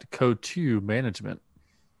at Co2 Management.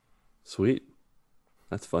 Sweet.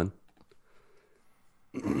 That's fun.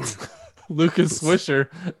 Lucas Swisher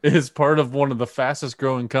is part of one of the fastest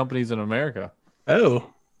growing companies in America.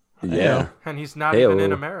 Oh. Yeah. And he's not even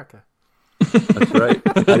in America. That's right.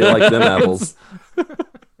 How do you like them apples?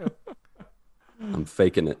 I'm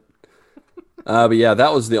faking it. But yeah,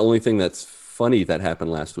 that was the only thing that's funny that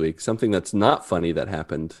happened last week. Something that's not funny that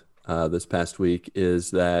happened this past week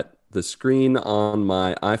is that the screen on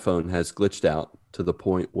my iPhone has glitched out to the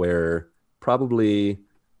point where probably,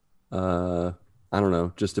 I don't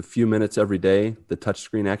know, just a few minutes every day, the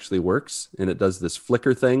touchscreen actually works. And it does this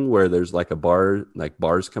flicker thing where there's like a bar, like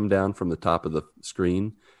bars come down from the top of the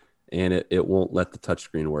screen, and it won't let the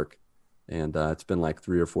touchscreen work. And it's been like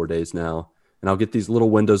 3 or 4 days now. And I'll get these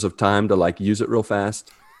little windows of time to like use it real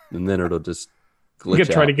fast, and then it'll just glitch out. You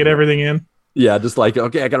can try to get everything in. Yeah, just like,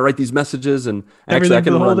 okay, I got to write these messages, and everything actually I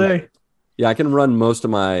can for the whole run. Day. Yeah, I can run most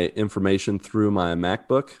of my information through my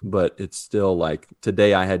MacBook, but it's still like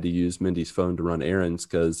today I had to use Mindy's phone to run errands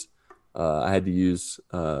because I had to use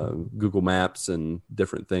Google Maps and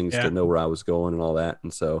different things to know where I was going and all that.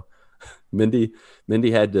 And so Mindy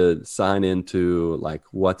had to sign into like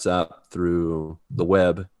WhatsApp through the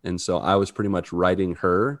web. And so I was pretty much writing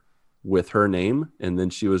her with her name, and then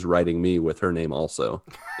she was writing me with her name also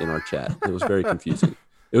in our chat. It was very confusing.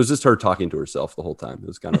 It was just her talking to herself the whole time. It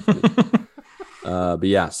was kind of funny. But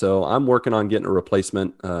yeah, so I'm working on getting a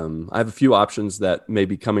replacement. I have a few options that may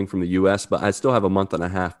be coming from the US, but I still have a month and a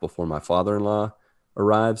half before my father-in-law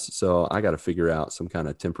arrives. So I got to figure out some kind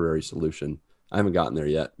of temporary solution. I haven't gotten there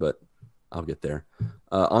yet, but I'll get there.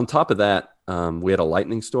 On top of that, we had a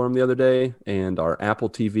lightning storm the other day, and our Apple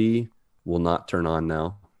TV will not turn on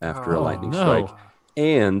now after a lightning strike.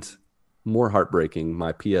 And more heartbreaking,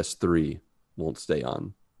 my PS3 won't stay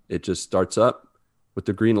on. It just starts up with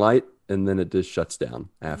the green light, and then it just shuts down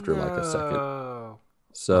after like a second.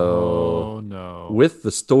 So with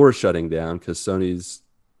the store shutting down, because Sony's...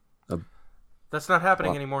 That's not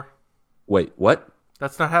happening anymore. Wait, what?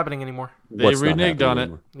 That's not happening anymore. They reneged on it.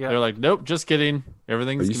 Yeah. They're like, nope, just kidding.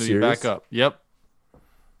 Everything's going to be back up. Yep.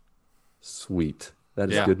 Sweet.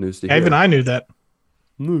 That is good news to hear. Even I knew that.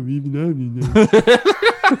 No, even I knew that.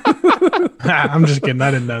 I'm just kidding.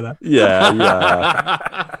 I didn't know that.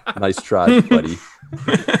 Yeah. Nice try, buddy.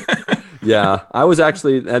 Yeah, I was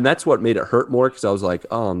actually, and that's what made it hurt more, because I was like,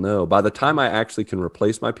 oh no, by the time I actually can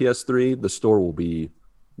replace my PS3, the store will be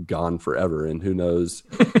gone forever, and who knows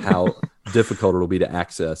how difficult it'll be to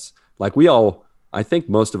access. Like I think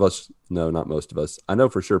most of us, no, not most of us, I know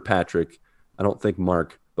for sure Patrick, I don't think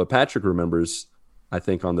Mark, but Patrick remembers, I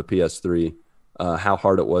think on the PS3, how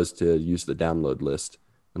hard it was to use the download list.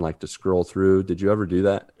 and like to scroll through. Did you ever do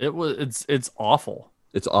that? It's awful.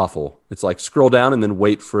 It's awful. It's like scroll down and then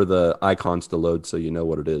wait for the icons to load so you know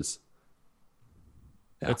what it is.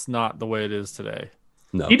 Yeah. It's not the way it is today.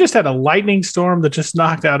 No. You just had a lightning storm that just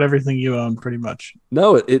knocked out everything you own, pretty much.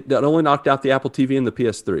 No, it only knocked out the Apple TV and the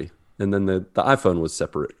PS3, and then the iPhone was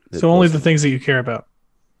separate. So only the things that you care about.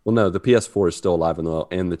 Well, no, the PS4 is still alive and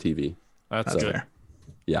the TV. That's good. Fair.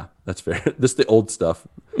 Yeah, that's fair. This is the old stuff.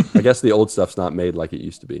 I guess the old stuff's not made like it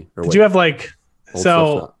used to be. Did you have like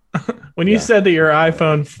when you said that your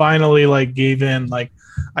iPhone finally like gave in, like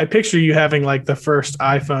I picture you having like the first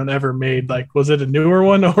iPhone ever made. Like, was it a newer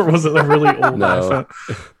one or was it a really old iPhone?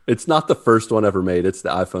 It's not the first one ever made. It's the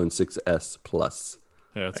iPhone 6S Plus.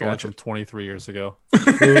 Yeah, it's only from 23 years ago.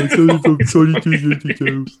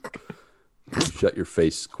 Shut your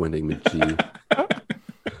face, squinting McGee.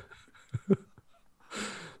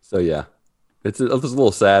 So yeah, it's a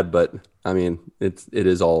little sad, but I mean, it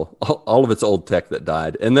is all of it's old tech that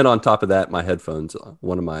died. And then on top of that, my headphones,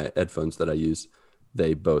 one of my headphones that I use,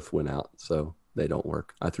 they both went out, so they don't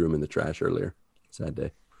work. I threw them in the trash earlier. Sad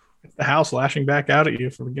day. It's the house lashing back out at you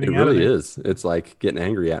for getting out of It there. really is. It's like getting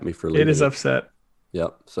angry at me for leaving. It is upset.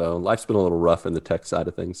 Yep. So life's been a little rough in the tech side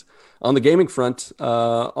of things. On the gaming front,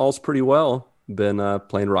 all's pretty well. Been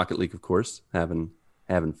playing Rocket League, of course, having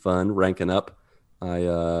fun, ranking up.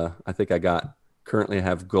 I think I currently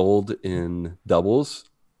have gold in doubles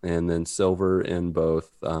and then silver in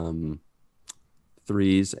both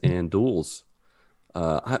threes and duels.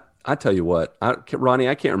 I tell you what, Ronnie,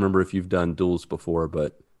 I can't remember if you've done duels before,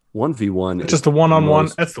 but 1v1 just a one-on-one.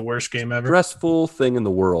 That's the worst game ever. Stressful thing in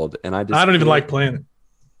the world, and I don't even like playing it.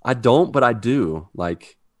 I don't, but I do.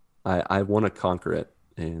 Like, I want to conquer it,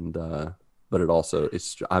 and but it also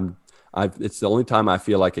it's the only time I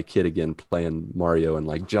feel like a kid again playing Mario and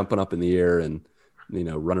like jumping up in the air and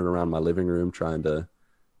running around my living room trying to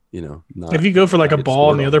not. If you go for like a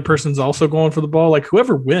ball and the other person's also going for the ball, like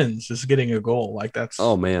whoever wins is getting a goal. Like that's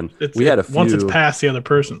man, we had a few once it's past the other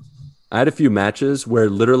person. I had a few matches where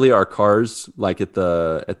literally our cars, like at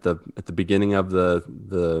the beginning of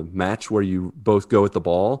the match where you both go at the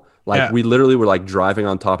ball, like we literally were like driving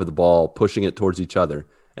on top of the ball, pushing it towards each other,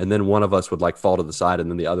 and then one of us would like fall to the side,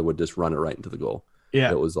 and then the other would just run it right into the goal.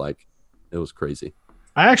 Yeah, it was crazy.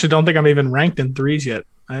 I actually don't think I'm even ranked in threes yet.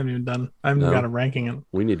 I haven't got a ranking in.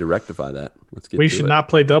 We need to rectify that. Let's get. We should not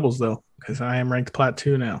play doubles though, because I am ranked plat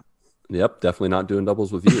 2 now. Yep, definitely not doing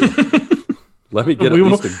doubles with you. Let me get at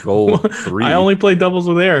least a goal 3. I only play doubles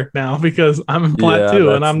with Eric now because I'm in plat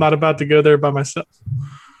 2 and I'm not about to go there by myself.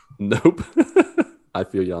 Nope. I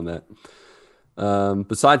feel you on that.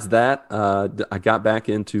 Besides that, I got back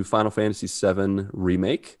into Final Fantasy VII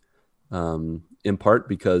Remake, in part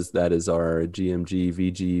because that is our GMG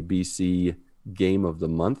VG BC game of the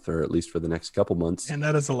month, or at least for the next couple months. And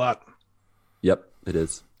that is a lot. Yep, it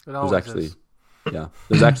is. There's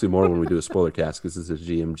actually more when we do a spoiler cast because this is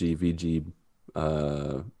GMG VG.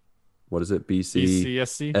 What is it?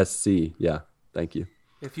 BC SC. Yeah, thank you.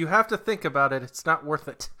 If you have to think about it, it's not worth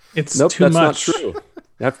it. It's too much. Not true.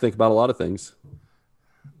 You have to think about a lot of things,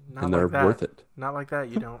 and they're worth it. Not like that.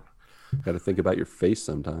 You don't. Got to think about your face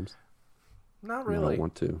sometimes. Not really. I don't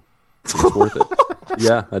want to. It's worth it.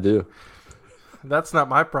 Yeah, I do. That's not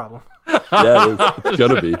my problem. Yeah, it's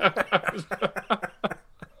gonna be.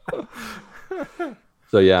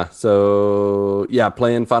 So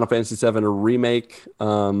playing Final Fantasy VII Remake.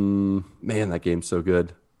 Man, that game's so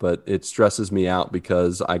good, but it stresses me out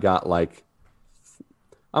because I got like,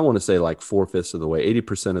 I want to say like 4/5 of the way,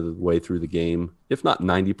 80% of the way through the game, if not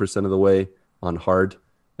 90% of the way on hard,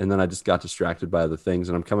 and then I just got distracted by other things,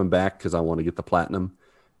 and I'm coming back because I want to get the platinum,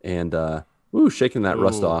 and shaking that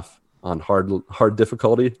rust off on hard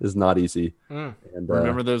difficulty is not easy. And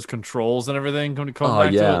remember those controls and everything come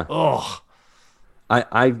back to it. Oh.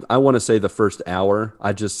 I want to say the first hour,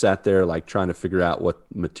 I just sat there like trying to figure out what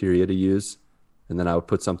materia to use, and then I would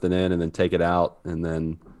put something in and then take it out, and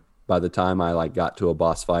then by the time I like got to a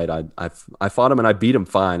boss fight, I fought him and I beat him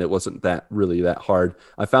fine. It wasn't really that hard.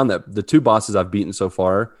 I found that the 2 bosses I've beaten so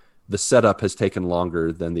far, the setup has taken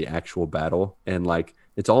longer than the actual battle, and like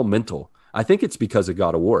it's all mental. I think it's because of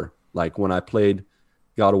God of War. Like when I played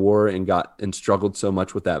God of War and struggled so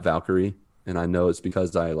much with that Valkyrie, and I know it's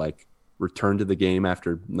because I like returned to the game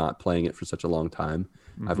after not playing it for such a long time.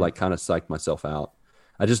 Mm-hmm. I've like kind of psyched myself out.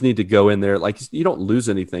 I just need to go in there. Like you don't lose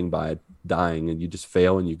anything by dying, and you just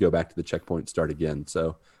fail and you go back to the checkpoint and start again.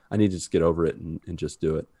 So I need to just get over it and just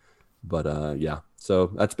do it. But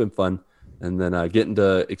so that's been fun. And then getting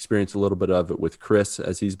to experience a little bit of it with Chris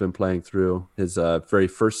as he's been playing through his very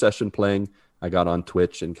first session playing I got on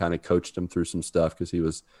Twitch and kind of coached him through some stuff because he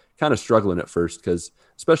was kind of struggling at first. Because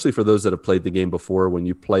especially for those that have played the game before, when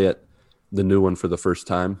you play it, the new one for the first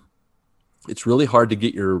time, it's really hard to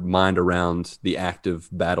get your mind around the active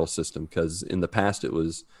battle system. Because in the past it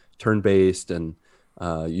was turn-based, and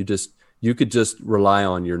you could just rely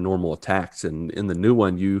on your normal attacks. And in the new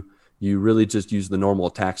one, you really just use the normal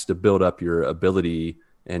attacks to build up your ability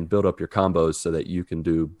and build up your combos so that you can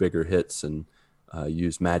do bigger hits and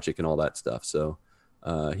use magic and all that stuff. So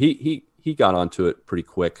he got onto it pretty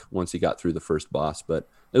quick once he got through the first boss, but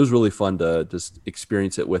it was really fun to just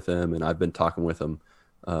experience it with him. And I've been talking with him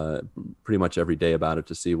pretty much every day about it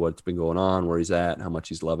to see what's been going on, where he's at, how much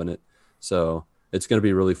he's loving it. So it's going to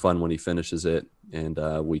be really fun when he finishes it, and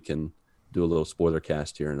we can do a little spoiler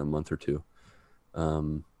cast here in a month or two.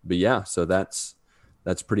 But yeah, so that's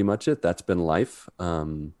pretty much it. That's been life.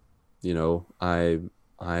 I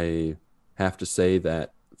have to say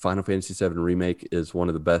that Final Fantasy VII Remake is one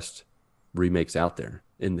of the best remakes out there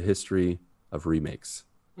in the history of remakes.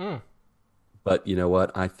 But you know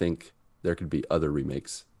what? I think there could be other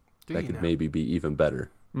remakes that could maybe be even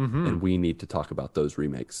better. And we need to talk about those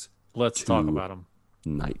remakes. Let's talk about them.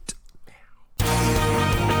 Night.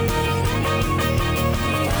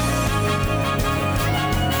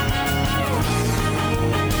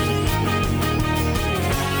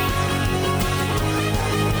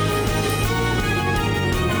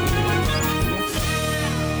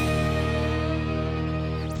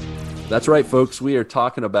 That's right, folks. We are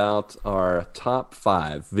talking about our top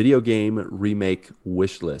 5 video game remake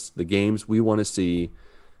wish list. The games we want to see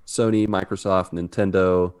Sony, Microsoft,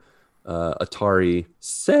 Nintendo, Atari,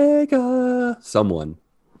 Sega, someone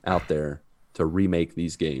out there to remake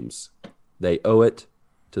these games. They owe it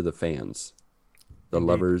to the fans, the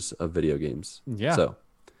lovers of video games. Yeah.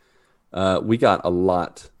 So we got a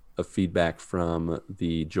lot of feedback from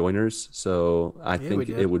the joiners. So I think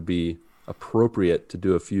it would be appropriate to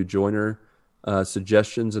do a few joiner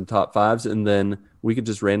suggestions and top 5s, and then we could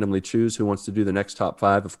just randomly choose who wants to do the next top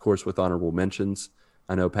 5, of course, with honorable mentions.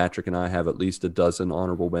 I know Patrick and I have at least a dozen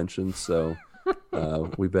honorable mentions, so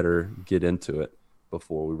we better get into it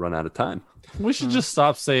before we run out of time. We should just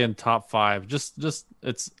stop saying top 5. Just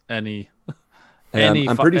it's any.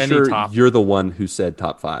 I'm pretty sure you're the one who said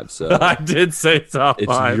top 5. So I did say top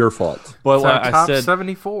 5. It's your fault. But I top said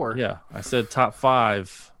 74. Yeah, I said top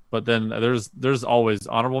 5. But then there's always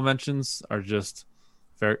honorable mentions are just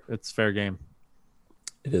fair. It's fair game.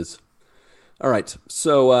 It is. All right.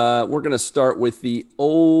 So we're going to start with the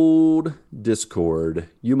old Discord.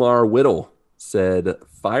 Umar Whittle said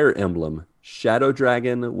Fire Emblem Shadow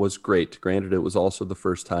Dragon was great. Granted, it was also the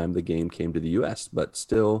first time the game came to the US, but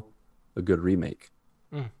still a good remake.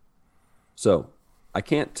 So I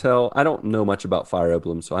can't tell. I don't know much about Fire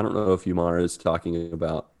Emblem, so I don't know if Umar is talking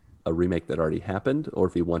about a remake that already happened or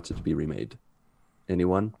if he wants it to be remade.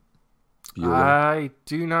 Anyone? Bueller? I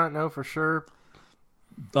do not know for sure.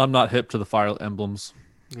 I'm not hip to the Fire Emblems.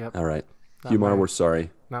 Yep. All right. Umar, we're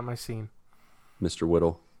sorry. Not my scene. Mr.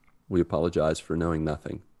 Whittle, we apologize for knowing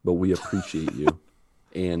nothing, but we appreciate you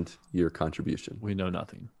and your contribution. We know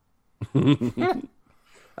nothing.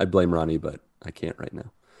 I blame Ronnie, but I can't right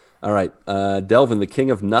now. All right. Delvin, the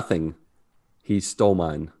king of nothing. He stole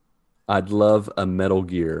mine. I'd love a Metal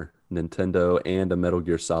Gear Nintendo and a Metal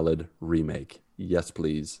Gear Solid remake. Yes,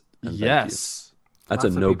 please. Yes. That's Lots a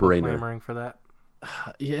of people no-brainer. clamoring for that.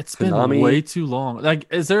 Yeah, it's Konami- been way too long. Like,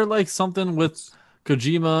 is there like something with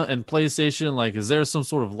Kojima and PlayStation? Like, is there some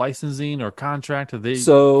sort of licensing or contract that they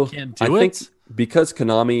can't do I think it? because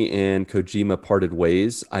Konami and Kojima parted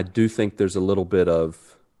ways, I do think there's a little bit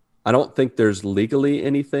of. I don't think there's legally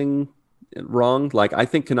anything wrong. Like, I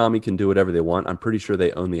think Konami can do whatever they want. I'm pretty sure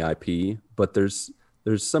they own the IP, but there's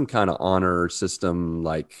some kind of honor system,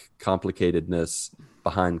 like complicatedness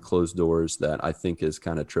behind closed doors that I think is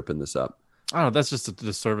kind of tripping this up. I don't know. That's just a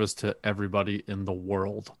disservice to everybody in the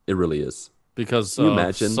world It really is. because Can you of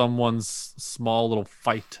imagine? someone's small little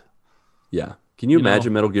fight. Yeah. Can you You know?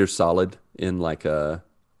 imagine Metal Gear Solid in like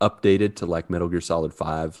updated to like Metal Gear Solid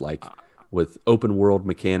 5, like with open world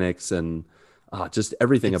mechanics and just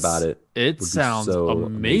everything about it? It would be sounds so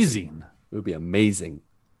amazing. It would be amazing.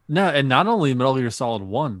 No, and not only Metal Gear Solid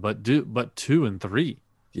 1, but 2 and 3.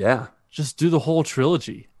 Yeah. Just do the whole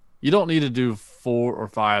trilogy. You don't need to do 4 or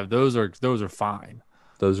 5. Those are fine.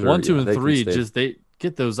 Those are 1, 2, and they can 3. stay- Just they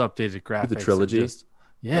get those updated graphics. the trilogy? and just-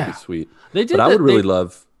 That'd yeah, be sweet. they did. But I would that- really they-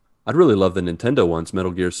 love I'd really love the Nintendo ones,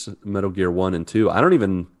 Metal Gear 1 and 2.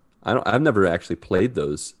 I've never actually played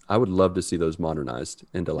those. I would love to see those modernized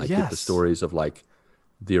and to like get the Yes. stories of like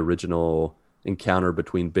the original encounter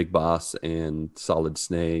between Big Boss and Solid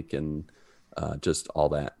Snake and just all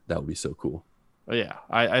that. That would be so cool. Yeah,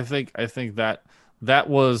 I think that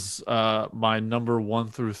was my number 1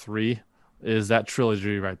 through 3 is that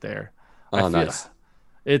trilogy right there. I Oh, feel nice. No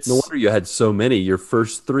it's wonder you had so many. Your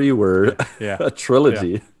first three were yeah, a yeah.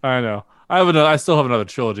 trilogy. I know. I still have another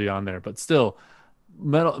trilogy on there, but still,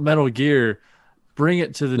 Metal Gear, bring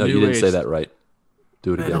it to the No, you new didn't say age. that right.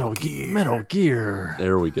 Do it again. Metal Gear.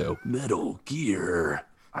 There we go. Metal Gear.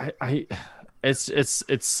 I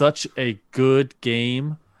it's such a good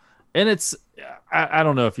game, and I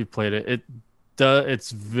don't know if you played it.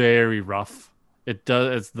 It's very rough.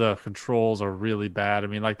 The controls are really bad. I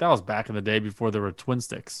mean, like that was back in the day before there were twin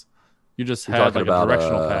sticks. You just You're had talking like a about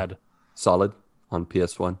directional pad. Solid on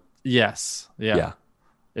PS1. Yes, yeah. Yeah.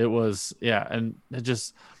 It was, yeah, and it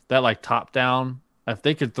just that like top down. If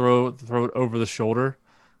they could throw it over the shoulder,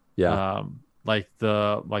 Yeah. like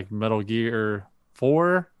Metal Gear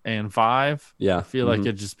 4 and 5, I Yeah. feel like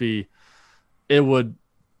it would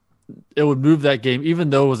move that game. Even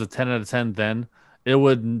though it was a 10 out of 10 then, it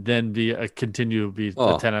would then continue to be a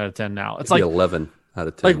Oh, 10 out of 10 now. It's it'd be like 11 out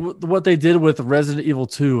of like 10. what they did with Resident Evil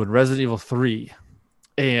 2 and Resident Evil 3,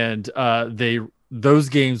 and those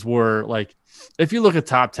games were like, if you look at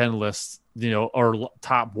top 10 lists, or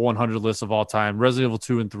top 100 lists of all time, Resident Evil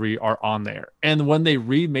 2 and 3 are on there. And when they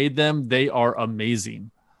remade them, they are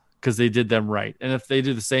amazing because they did them right. And if they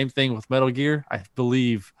do the same thing with Metal Gear, I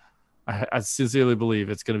sincerely believe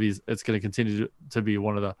it's going to continue to be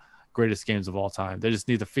one of the greatest games of all time. They just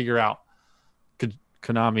need to figure out,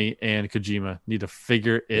 Konami and Kojima need to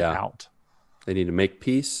figure it out. They need to make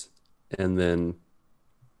peace and then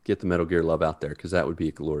get the Metal Gear love out there, because that would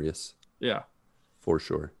be glorious. Yeah. For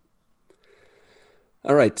sure.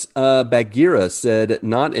 All right. Bagheera said,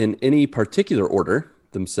 not in any particular order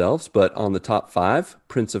themselves, but on the top 5,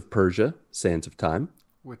 Prince of Persia, Sands of Time.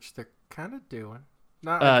 Which they're kind of doing.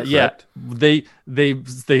 Not yeah, they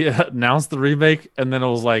announced the remake, and then it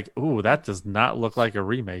was like, ooh, that does not look like a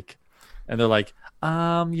remake. And they're like,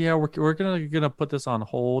 yeah, we're gonna put this on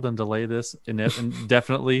hold and delay this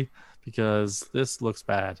indefinitely because this looks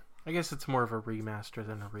bad. I guess it's more of a remaster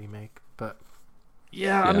than a remake, but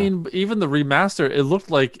yeah. I mean, even the remaster, it looked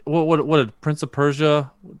like what did Prince of Persia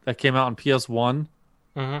that came out on PS1?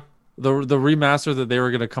 Mm-hmm. The remaster that they were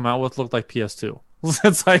gonna come out with looked like PS2.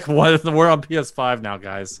 It's like, what? We're on PS5 now,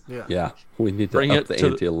 guys. Yeah. We need to up the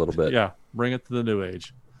ante a little bit. Yeah, bring it to the new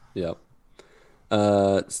age. Yep.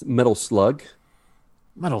 Metal Slug.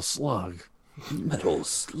 Metal Slug. Metal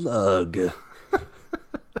Slug.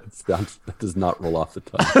 That does not roll off the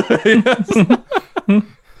tongue.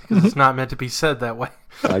 Because it's not meant to be said that way.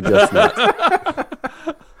 I guess not.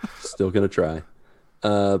 Still going to try.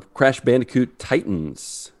 Crash Bandicoot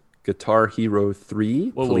Titans. Guitar Hero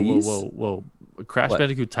 3, please. Whoa. Crash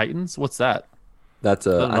Bandicoot Titans? What's that? That's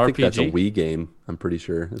I think that's a Wii game. I'm pretty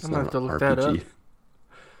sure. It's I'm not going to an have to look RPG. that up.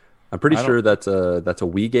 I'm pretty sure that's a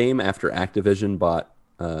Wii game after Activision bought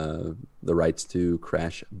the rights to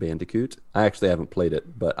Crash Bandicoot. I actually haven't played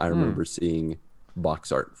it, but I remember seeing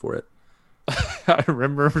box art for it. I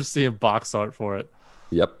remember seeing box art for it.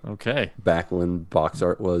 Yep. Okay. Back when box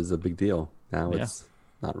art was a big deal. Now it's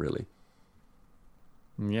not really.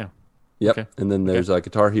 Yeah. Yep. Okay. And then there's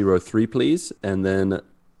Guitar Hero 3, please. And then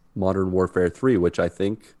Modern Warfare 3, which I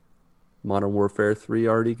think Modern Warfare 3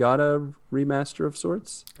 already got a remaster of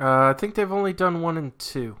sorts. I think they've only done 1 and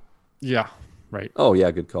 2. Yeah. Right. Oh,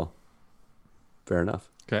 yeah. Good call. Fair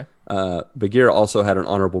enough. Okay. Bagheera also had an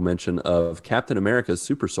honorable mention of Captain America's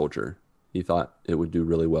Super Soldier. He thought it would do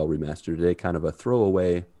really well remastered today, kind of a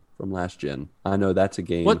throwaway from last gen. I know that's a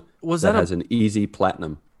game that has an easy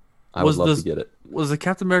platinum. I would love to get it. Was the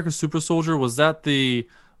Captain America Super Soldier, was that the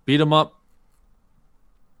beat 'em up?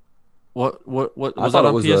 What was that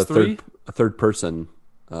on PS3? A third person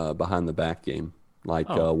behind the back game, like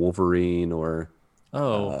Wolverine or.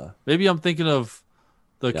 Maybe I'm thinking of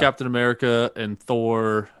the Captain America and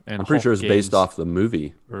Thor and. I'm pretty sure it's games, based off the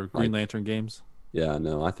movie or Green Lantern games. Yeah,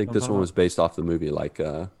 no, I think this one was based off the movie, like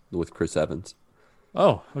with Chris Evans.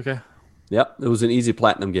 Oh, okay. Yep, it was an easy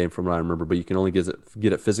platinum game from what I remember, but you can only get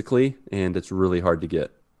it physically, and it's really hard to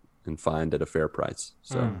get and find at a fair price.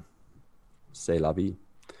 So, c'est la vie.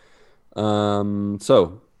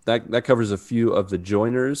 So that covers a few of the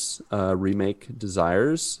joiners' remake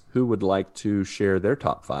desires. Who would like to share their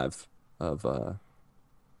top 5 of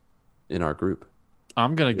in our group?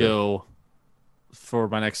 I'm gonna go for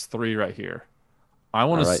my next 3 right here. I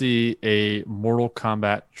want to see a Mortal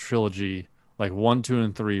Kombat trilogy, like 1, 2,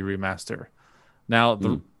 and 3 remaster. Now,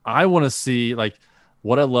 I want to see, like,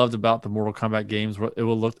 what I loved about the Mortal Kombat games.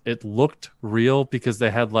 It looked real because they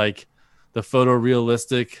had like the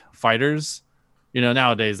photorealistic fighters.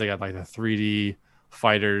 Nowadays they got like the 3D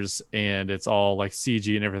fighters and it's all like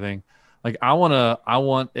CG and everything. Like I want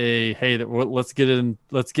a hey, let's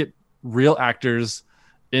get real actors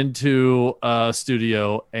into a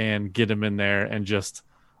studio and get them in there and just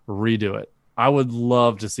redo it. I would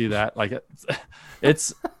love to see that. Like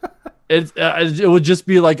it would just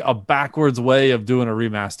be like a backwards way of doing a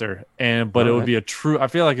remaster, but it would be I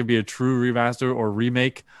feel like it'd be a true remaster or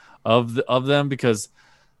remake of them because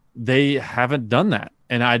they haven't done that,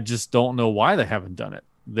 and I just don't know why they haven't done it.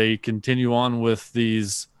 They continue on with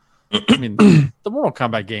these. I mean, the Mortal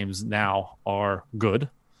Kombat games now are good.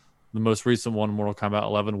 The most recent one, Mortal Kombat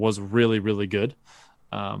 11, was really, really good.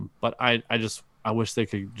 But I wish they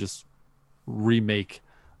could just remake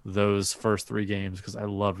those first 3 games because I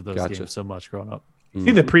loved those games so much growing up.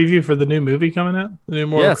 See the preview for the new movie coming out? The new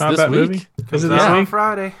Mortal Kombat movie? Is it this week?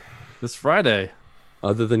 Friday? This Friday.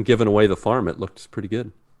 Other than giving away the farm, it looked pretty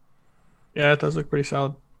good. Yeah, it does look pretty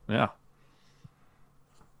solid. Yeah.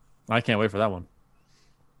 I can't wait for that one.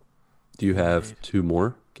 Do you have 2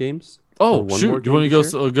 more games? Oh, shoot. Do you want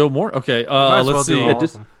to go more? Okay. Let's see.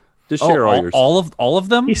 Just share all yours. All of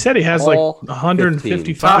them? He said he has all like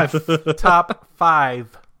 155. Top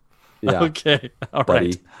 5. Yeah. Okay. All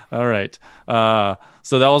right.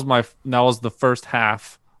 So that was the first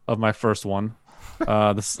half of my first one.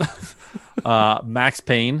 Max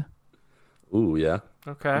Payne. Ooh, yeah.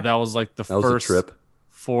 Okay. That was like the first trip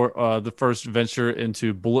for the first venture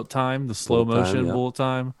into bullet time, the slow motion bullet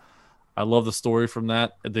time. I love the story from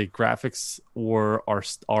that. The graphics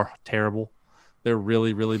are terrible. They're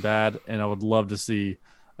really, really bad, and I would love to see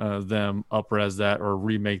them up-res that or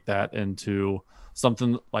remake that into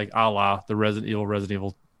something like a la the Resident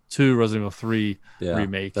Evil 2, Resident Evil 3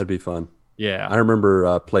 remake. That'd be fun. Yeah. I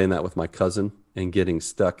remember playing that with my cousin and getting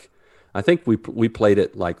stuck. I think we played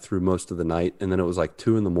it like through most of the night, and then it was like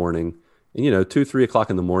 2 a.m. And 2-3 o'clock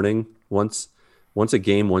in the morning. Once a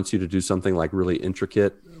game wants you to do something like really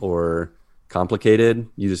intricate or complicated,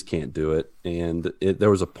 you just can't do it. And there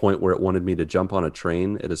was a point where it wanted me to jump on a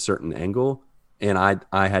train at a certain angle, and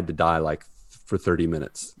I had to die like for 30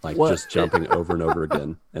 minutes, like just jumping over and over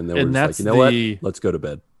again. And then we're just like, what? Let's go to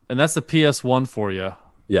bed. And that's the PS1 for you.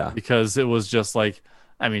 Yeah. Because it was just like,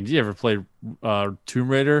 I mean, do you ever play Tomb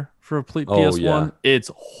Raider for a PS1? Yeah.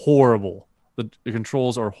 It's horrible. The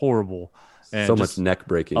controls are horrible. And so much neck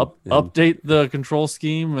breaking. Update the control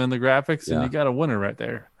scheme and the graphics, and you got a winner right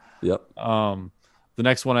there. Yep. The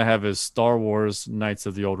next one I have is Star Wars Knights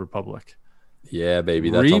of the Old Republic. Yeah, baby.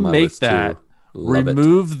 That's on my list too.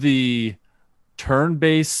 Remove the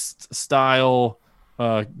turn-based style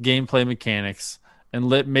gameplay mechanics and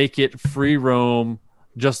make it free roam,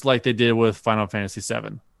 just like they did with Final Fantasy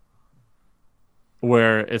VII,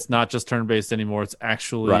 where it's not just turn-based anymore. It's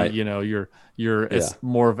actually it's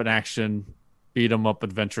more of an action beat 'em up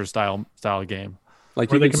adventure style game. Like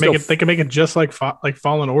they can make it just like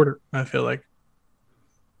Fallen Order. I feel like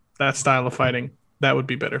that style of fighting that would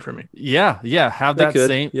be better for me. Yeah, have that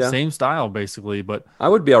same style basically. But I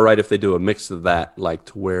would be all right if they do a mix of that, like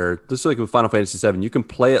to where just like with Final Fantasy VII, you can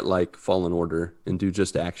play it like Fallen Order and do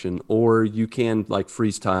just action, or you can like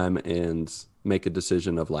freeze time and make a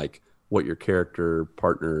decision of like what your character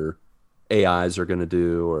partner AIs are going to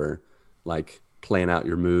do, or like plan out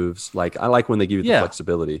your moves. Like I like when they give you the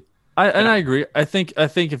flexibility. I agree. I think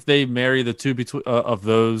if they marry the two of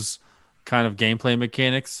those kind of gameplay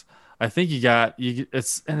mechanics, I think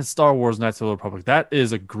it's Star Wars Knights of the Republic. That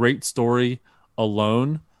is a great story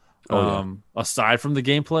alone. Aside from the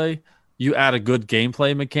gameplay, you add a good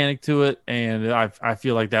gameplay mechanic to it, and I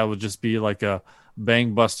feel like that would just be like a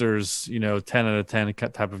Bang Busters, 10 out of 10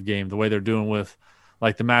 type of game. The way they're doing with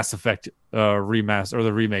like the Mass Effect remaster or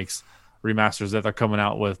the remasters that they're coming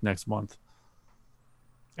out with next month.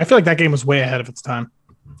 I feel like that game was way ahead of its time.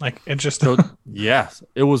 Like it just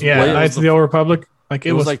it was. Knights of the Old Republic. Like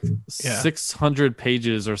it was like 600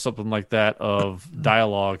 pages or something like that of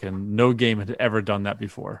dialogue, and no game had ever done that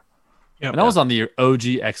before. Yep. And that was on the OG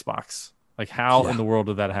Xbox. Like how in the world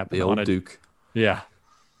did that happen? The old Duke. Yeah.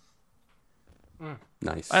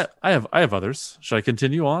 Nice. I have others. Should I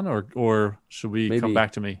continue on, or should we come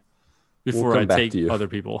back to me before I take other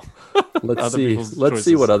people? Let's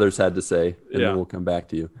see what others had to say, and then we'll come back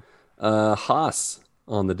to you. Haas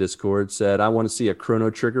on the Discord said, I want to see a Chrono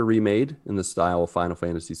Trigger remade in the style of Final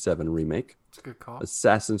Fantasy VII Remake. That's a good call.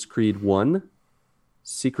 Assassin's Creed 1,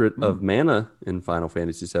 Secret of Mana in Final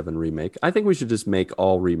Fantasy VII Remake. I think we should just make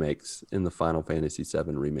all remakes in the Final Fantasy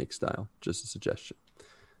VII Remake style. Just a suggestion.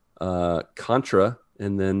 Contra,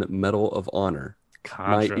 and then Medal of Honor.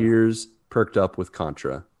 My ears perked up with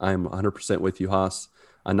Contra. I'm 100% with you, Haas.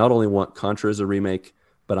 I not only want Contra as a remake,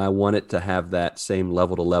 but I want it to have that same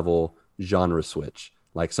level-to-level genre switch.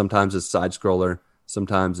 Like sometimes it's side scroller,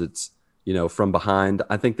 sometimes it's, from behind.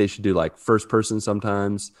 I think they should do like first person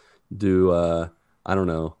sometimes, do I don't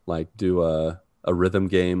know, like do a rhythm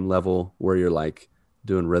game level where you're like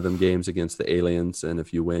doing rhythm games against the aliens, and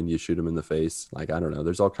if you win, you shoot them in the face. Like, I don't know.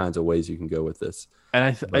 There's all kinds of ways you can go with this. And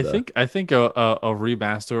I think a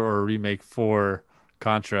remaster or a remake for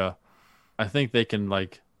Contra, I think they can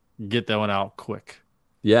like get that one out quick.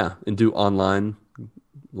 Yeah, and do online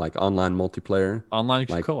multiplayer. Online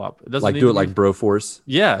like, co-op. It doesn't like need do to it like be... Broforce.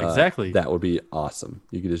 Yeah, exactly. That would be awesome.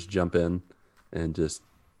 You could just jump in and just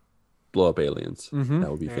blow up aliens. Mm-hmm. That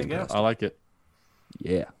would be fantastic. I like it.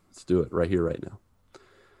 Yeah, let's do it right here, right now.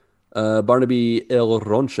 Barnaby El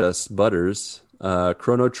Ronchas Butters,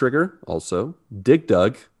 Chrono Trigger, also Dig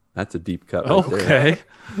Dug. That's a deep cut. Right okay.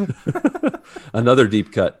 There. Another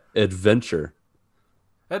deep cut. Adventure.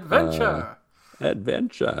 Adventure.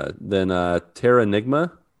 Then Terra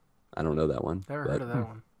Enigma. I don't know that one. Never heard of that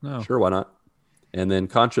one. No. Sure, why not? And then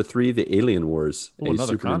Contra 3, The Alien Wars, a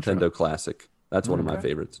Super Contra. Nintendo classic. That's one of my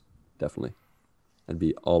favorites. Definitely. I'd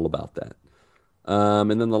be all about that. And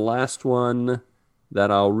then the last one that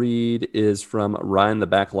I'll read is from Ryan the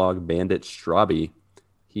Backlog Bandit Straubby.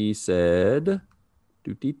 He said,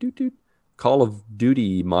 Call of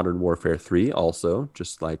Duty Modern Warfare 3 also,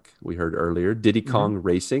 just like we heard earlier. Diddy Kong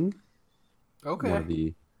Racing. Okay. One of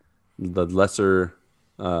the lesser,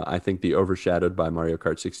 I think the overshadowed by Mario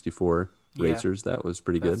Kart 64 racers. That was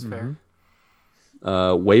pretty good. That's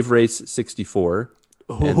fair. Wave Race 64.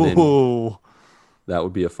 Oh. That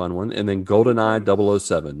would be a fun one. And then GoldenEye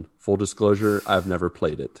 007. Full disclosure, I've never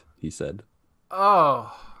played it, he said.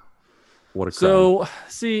 Oh. What a crime. So,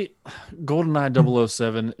 see, GoldenEye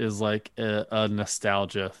 007 is like a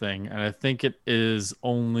nostalgia thing. And I think it is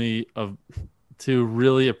only to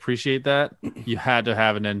really appreciate that, you had to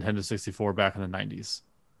have a Nintendo 64 back in the 90s.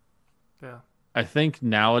 Yeah. I think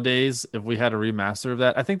nowadays, if we had a remaster of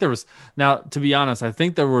that, I think there was... Now, to be honest, I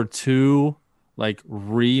think there were two like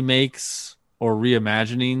remakes or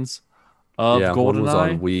reimaginings of GoldenEye. One was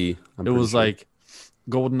on Wii. It was like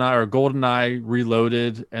GoldenEye or GoldenEye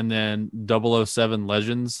Reloaded, and then 007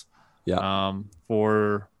 Legends. Yeah.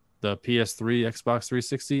 For the PS3, Xbox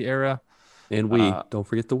 360 era. And Wii. Don't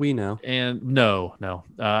forget the Wii now. And no.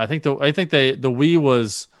 I think the Wii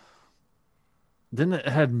was... Didn't it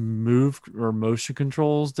had move or motion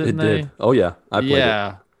controls? Didn't they? Did. Oh yeah, I played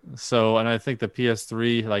it. So, and I think the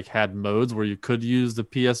PS3 like had modes where you could use the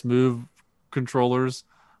PS Move controllers,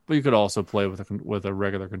 but you could also play with a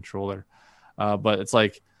regular controller. But it's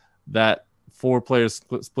like that 4-player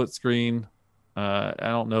split screen. I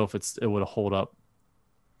don't know if it would hold up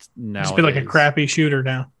now. Just be like a crappy shooter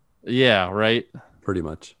now. Yeah, right. Pretty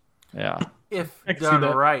much. Yeah. If done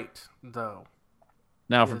right, though.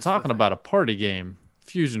 Now, if we're talking about a party game,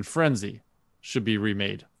 Fusion Frenzy should be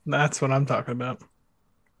remade. That's what I'm talking about.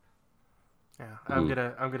 Yeah, I'm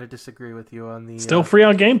gonna disagree with you on the still free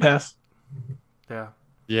on Game Pass.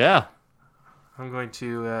 Yeah. I'm going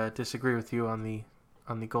to disagree with you on the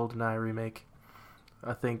GoldenEye remake.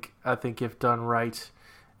 I think if done right,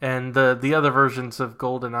 and the other versions of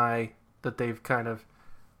GoldenEye that they've kind of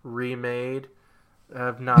remade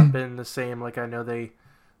have not been the same. Like I know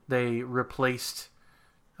they replaced.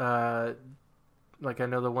 Like I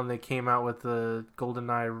know the one they came out with, the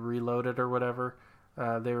GoldenEye Reloaded or whatever,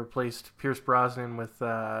 they replaced Pierce Brosnan with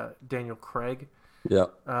Daniel Craig. Yeah.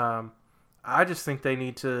 I just think they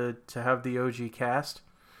need to have the OG cast,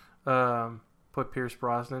 put Pierce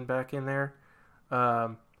Brosnan back in there.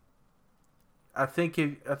 I think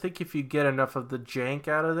if you get enough of the jank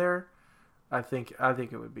out of there, I think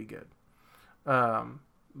it would be good.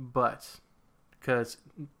 But because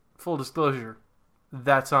full disclosure,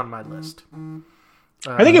 that's on my list.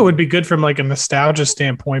 I think it would be good from like a nostalgia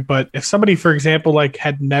standpoint, but if somebody, for example, like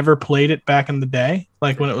had never played it back in the day,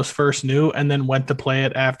 like when it was first new, and then went to play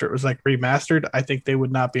it after it was like remastered, I think they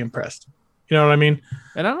would not be impressed. You know what I mean?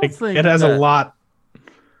 And I don't think it has a lot.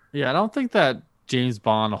 Yeah, I don't think that James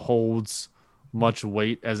Bond holds much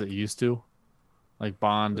weight as it used to. Like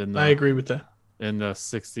Bond in I agree with that. In the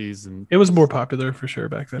 60s, and it was more popular for sure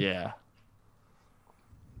back then. Yeah.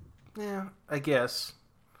 Yeah, I guess.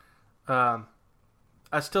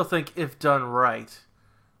 I still think if done right,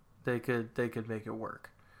 they could make it work.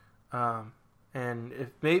 And if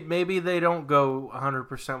maybe they don't go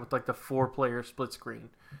 100% with like the 4-player split screen,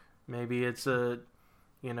 maybe it's an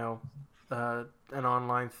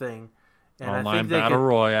online thing. And online I think battle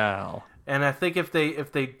royale. And I think if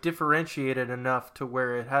they differentiate it enough to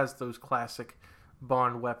where it has those classic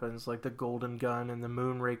Bond weapons like the golden gun and the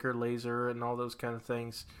Moonraker laser and all those kind of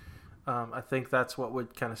things, I think that's what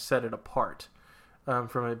would kind of set it apart.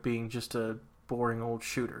 from it being just a boring old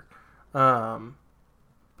shooter.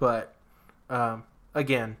 But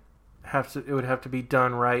again, it would have to be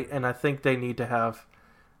done right, and I think they need to have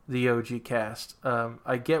the OG cast.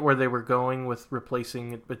 I get where they were going with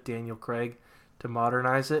replacing it with Daniel Craig to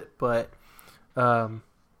modernize it, but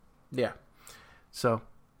yeah. So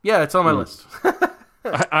yeah, it's on my list.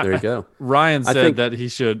 There you go. Ryan said that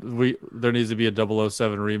there needs to be a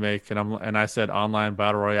 007 remake, and I said online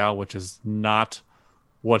battle royale, which is not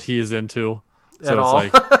what he is into. So At all.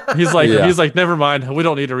 He's like, never mind, we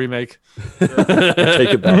don't need a remake. Take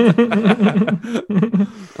it back.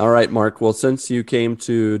 All right, Mark. Well, since you came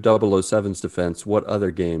to 007's defense, what other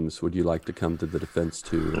games would you like to come to the defense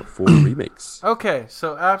to for remakes? Okay,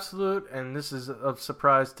 so Absolute, and this is a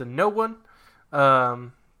surprise to no one.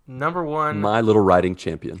 Number one, My Little Riding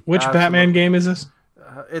Champion. Which Batman game is this?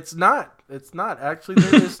 It's not. It's not actually.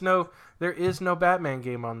 There is no Batman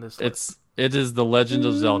game on this list. It is The Legend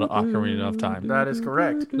of Zelda: Ocarina of Time. That is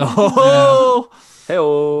correct. Oh,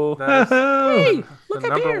 Hey-oh. That is Hey, the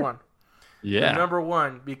number one. yeah. The number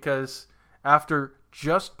one, because after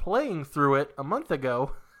just playing through it a month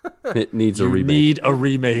ago, It needs a You remake. need a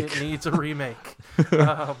remake. it needs a remake.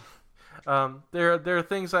 There are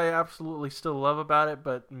things I absolutely still love about it,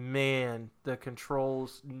 but man, the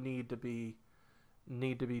controls need to be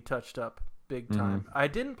touched up big time. I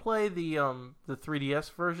didn't play the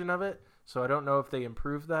 3DS version of it, so I don't know if they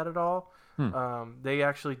improved that at all. They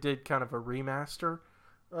actually did kind of a remaster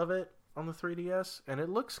of it on the 3DS, and it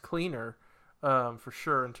looks cleaner for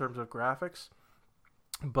sure in terms of graphics.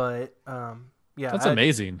 But yeah, That's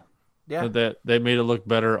amazing. Yeah, That they made it look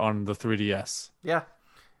better on the 3DS. yeah,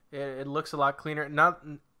 it looks a lot cleaner. Not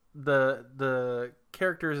the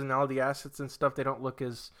characters and all the assets and stuff. They don't look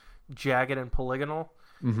as jagged and polygonal.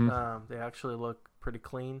 They actually look pretty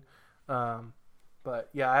clean. But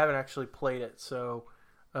yeah, I haven't actually played it, so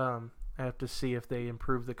I have to see if they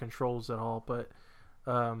improve the controls at all. But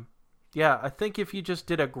yeah, I think if you just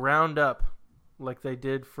did a ground up, like they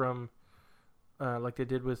did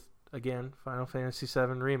with again Final Fantasy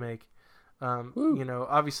VII Remake,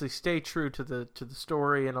 obviously stay true to the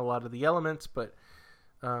story and a lot of the elements, but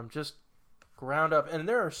just ground up. And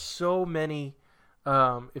there are so many.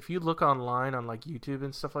 If you look online on like YouTube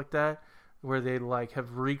and stuff like that, where they like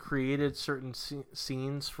have recreated certain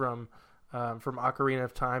scenes from Ocarina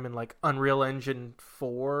of Time in like Unreal Engine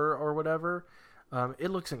 4 or whatever, it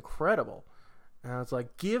looks incredible. And I was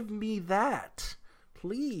like, give me that,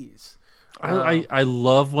 please. I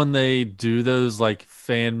love when they do those like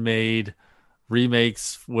fan made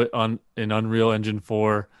remakes in Unreal Engine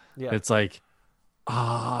 4. Yeah. It's like,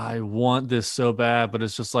 I want this so bad, but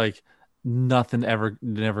it's just like nothing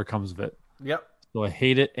never comes of it. Yep. So I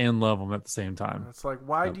hate it and love them at the same time. It's like,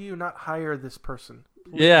 why do you not hire this person?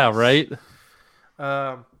 Please. Yeah, right.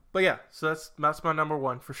 But yeah, so that's my number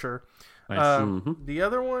one for sure. Nice. The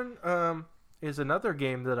other one is another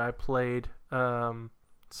game that I played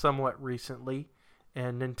somewhat recently,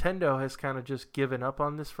 and Nintendo has kind of just given up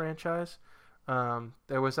on this franchise.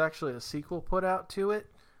 There was actually a sequel put out to it,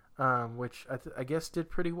 which I guess did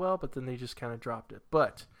pretty well, but then they just kind of dropped it.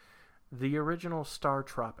 But the original Star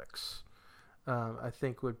Tropics, I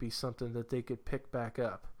think would be something that they could pick back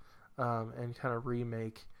up and kind of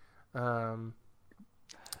remake. Now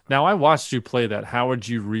I watched you play that. How would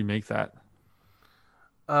you remake that?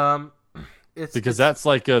 Because that's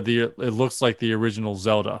like it looks like the original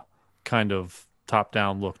Zelda kind of top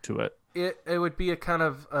down look to it. It would be a kind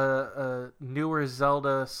of a newer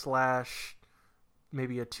Zelda /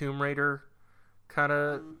 maybe a Tomb Raider kind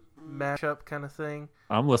of mashup kind of thing.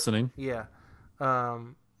 I'm listening. Yeah.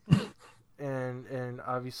 And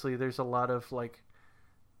obviously there's a lot of like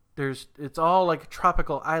it's all like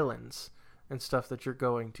tropical islands and stuff that you're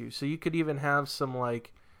going to. So you could even have some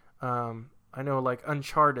like I know like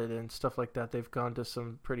Uncharted and stuff like that. They've gone to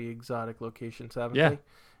some pretty exotic locations, haven't they?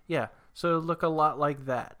 Yeah. So it'd look a lot like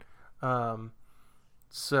that.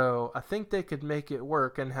 So I think they could make it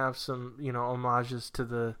work and have some, homages to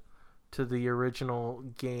the original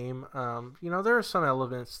game. There are some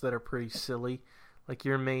elements that are pretty silly. Like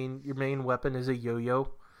your main weapon is a yo-yo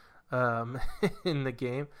in the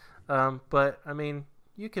game. But I mean,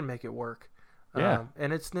 you can make it work. Yeah.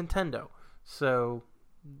 And it's Nintendo. So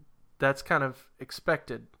that's kind of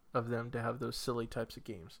expected of them to have those silly types of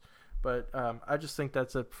games. But I just think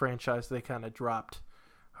that's a franchise they kind of dropped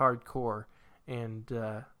hardcore, and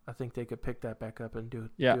I think they could pick that back up and do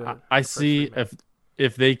it. Yeah, I see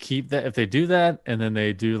if they keep that, if they do that, and then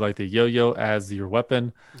they do like the yo-yo as your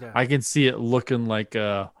weapon, I can see it looking like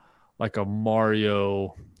a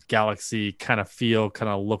Mario Galaxy kind of feel, kind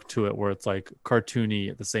of look to it, where it's like cartoony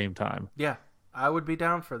at the same time. Yeah, I would be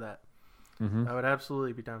down for that. Mm-hmm. I would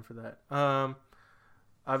absolutely be down for that.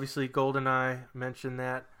 Obviously, GoldenEye mentioned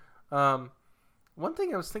that. One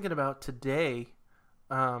thing I was thinking about today,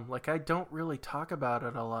 like I don't really talk about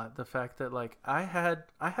it a lot. The fact that like I had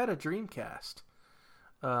a Dreamcast,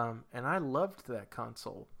 and I loved that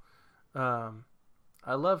console.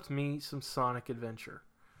 I loved me some Sonic Adventure.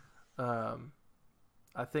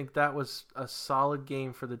 I think that was a solid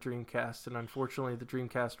game for the Dreamcast, and unfortunately, the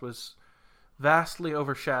Dreamcast was vastly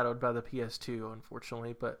overshadowed by the PS2,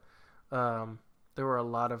 unfortunately. But there were a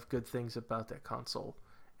lot of good things about that console,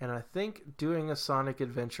 and I think doing a Sonic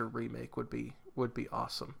Adventure remake would be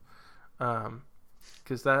awesome,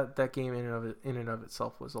 because that game in and of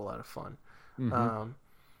itself was a lot of fun. Mm-hmm.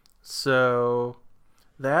 So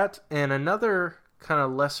that, and another kind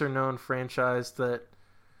of lesser known franchise that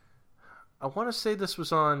I want to say this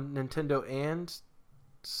was on Nintendo and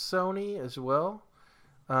Sony as well.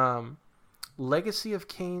 Legacy of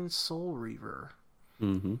Kain Soul Reaver.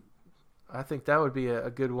 Mm-hmm. I think that would be a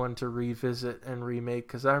good one to revisit and remake,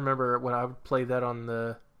 because I remember when I would play that on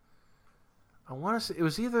I want to say it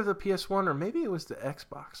was either the PS1 or maybe it was the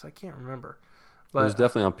Xbox. I can't remember. But It was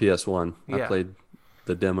definitely on PS1. Yeah. I played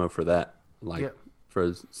the demo for that,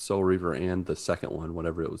 for Soul Reaver and the second one,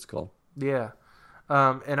 whatever it was called. Yeah.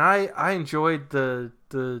 And I enjoyed the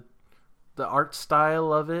art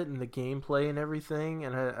style of it and the gameplay and everything,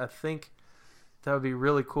 and I think that would be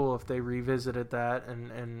really cool if they revisited that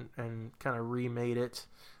and kind of remade it,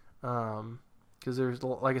 because there's,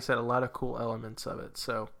 like I said, a lot of cool elements of it.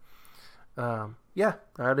 So yeah,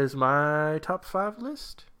 that is my top 5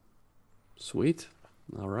 list. Sweet.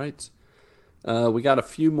 All right. We got a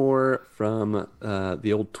few more from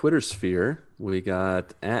the old Twitter sphere. We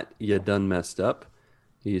got @YaDoneMessedUp.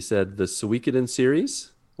 He said the Suikoden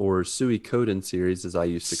series, or Suikoden series, as I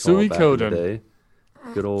used to call it back in the day.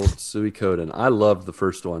 Good old Suikoden. I loved the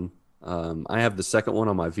first one. I have the second one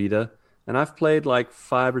on my Vita, and I've played like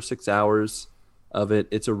 5 or 6 hours of it.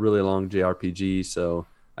 It's a really long JRPG, so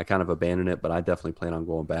I kind of abandoned it, but I definitely plan on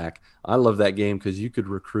going back. I love that game because you could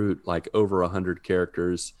recruit like over 100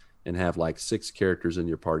 characters and have like 6 characters in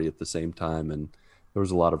your party at the same time, and there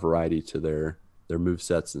was a lot of variety to their move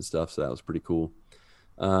sets and stuff, so that was pretty cool.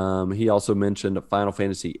 He also mentioned Final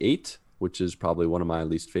Fantasy VIII, which is probably one of my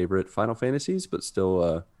least favorite Final Fantasies, but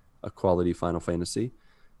still a quality Final Fantasy.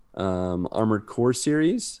 Armored Core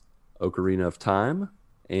series, Ocarina of Time,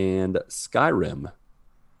 and Skyrim.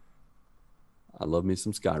 I love me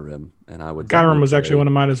some Skyrim, and I would. Skyrim was actually one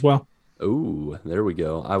of mine as well. Oh, there we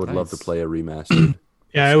go. I would love to Nice. play a remastered.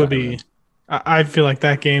 Yeah, it would be. I feel like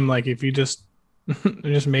that game, like if you just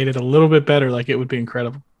made it a little bit better, like it would be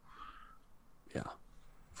incredible. Yeah,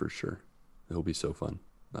 for sure. It'll be so fun.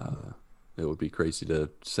 It would be crazy to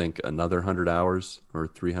sink another 100 hours or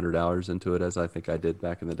 300 hours into it, as I think I did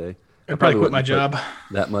back in the day. I'd probably quit my wouldn't job. put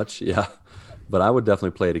that much, yeah. But I would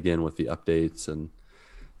definitely play it again with the updates, and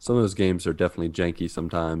some of those games are definitely janky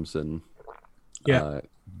sometimes, and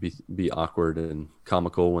be awkward and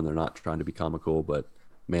comical when they're not trying to be comical. But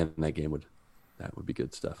man, that would be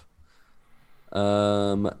good stuff.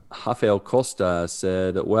 Rafael Costa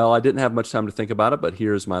said, well, I didn't have much time to think about it, but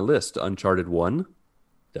here's my list. Uncharted 1.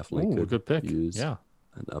 Definitely could good pick. use Yeah.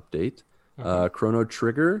 an update. Chrono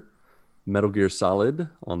Trigger, Metal Gear Solid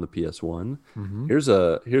on the PS1. Mm-hmm. Here's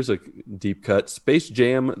a deep cut. Space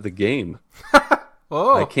Jam the game.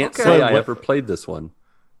 Oh, I can't okay. say I ever played this one.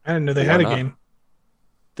 I didn't know they Why had a not? game.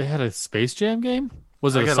 They had a Space Jam game?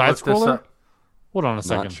 Was it I a gotta side look this scroller? up. Hold on a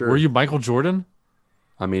second. sure. Were you Michael Jordan?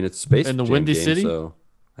 I mean, it's Space In the Jam Windy game, City? so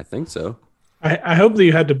I think so. I hope that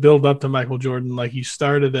you had to build up to Michael Jordan. Like you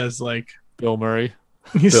started as like Bill Murray.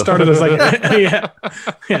 he started as like yeah.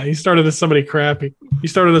 He started as somebody crappy. He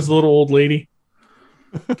started as a little old lady.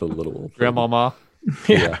 The little old Grandmama.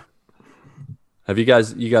 Yeah. Have you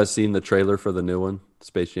guys seen the trailer for the new one,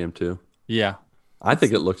 Space Jam 2? Yeah. I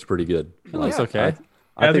think it looks pretty good. It looks okay.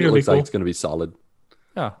 I think it it'll be looks like cool. it's going to be solid.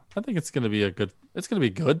 Yeah. I think it's going to be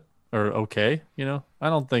good or okay. You know, I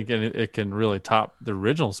don't think it can really top the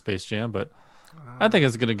original Space Jam, but I think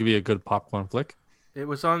it's going to be a good popcorn flick. It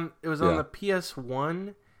was on Yeah. the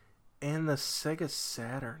PS1 and the Sega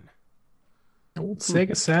Saturn. Old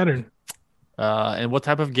Sega Saturn. And what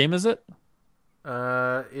type of game is it?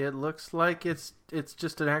 It looks like it's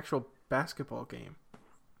just an actual basketball game,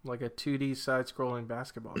 like a 2D side-scrolling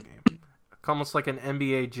basketball game, almost like an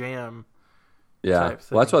NBA Jam. Yeah. type Well, that's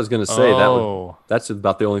thing. what I was going to say. Oh. That's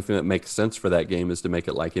about the only thing that makes sense for that game is to make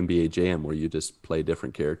it like NBA Jam, where you just play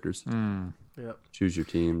different characters, Yep. choose your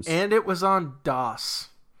teams. And it was on DOS.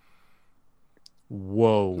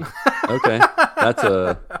 Whoa. Okay,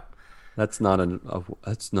 That's not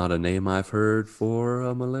a name I've heard for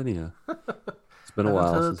a millennia. It's been a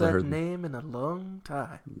while since I heard that name in a long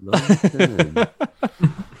time. Long time.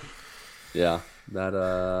 Yeah, that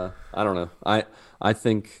I don't know. I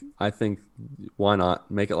think why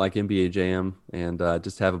not make it like NBA Jam and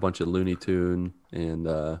just have a bunch of Looney Tune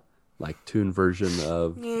and like tune version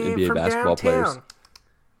of NBA basketball players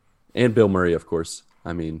and Bill Murray, of course.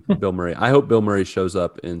 I mean, Bill Murray. I hope Bill Murray shows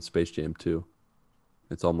up in Space Jam 2.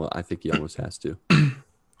 I think he almost has to.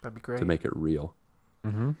 That'd be great to make it real.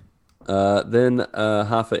 Mm-hmm. Then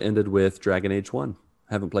Hoffa ended with Dragon Age 1.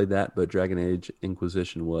 Haven't played that, but Dragon Age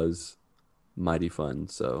Inquisition was mighty fun,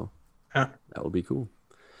 so that would be cool.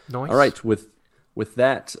 Nice. All right, with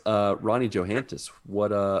that, Ronnie Johantis,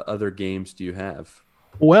 what other games do you have?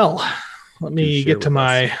 Well, let me get to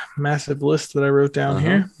my massive list that I wrote down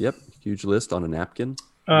here. Yep, huge list on a napkin.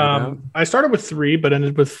 I started with 3, but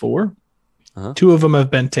ended with 4. 2 of them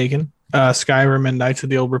have been taken. Skyrim and Knights of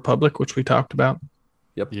the Old Republic, which we talked about.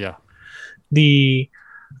 Yep. Yeah. The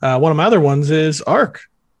one of my other ones is Ark.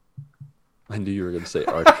 I knew you were going to say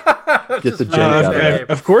Ark. Get the jank out of that.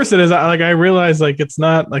 Of course it is. I realize it's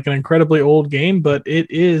not like an incredibly old game, but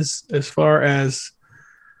it is as far as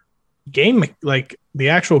game, like the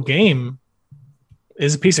actual game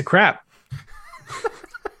is a piece of crap.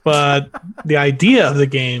 But the idea of the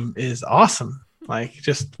game is awesome. Like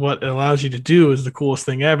just what it allows you to do is the coolest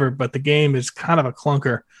thing ever, but the game is kind of a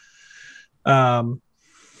clunker.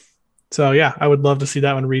 So yeah, I would love to see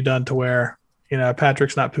that one redone to where,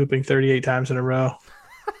 Patrick's not pooping 38 times in a row.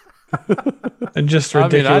 And just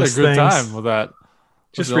ridiculous I had a good things. time with that.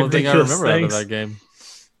 Just the only thing I ridiculous remember things. out of that game.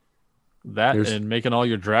 That and making all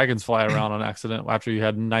your dragons fly around on accident after you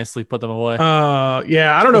had nicely put them away.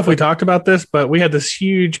 Yeah, I don't know if we talked about this, but we had this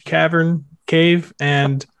huge cave,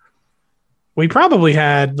 and we probably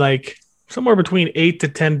had like somewhere between 8 to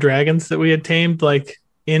 10 dragons that we had tamed, like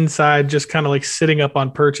inside, just kind of like sitting up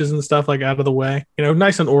on perches and stuff, like out of the way,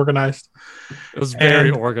 nice and organized. It was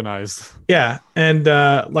very organized. Yeah. And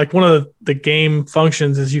like one of the game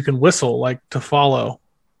functions is you can whistle like to follow.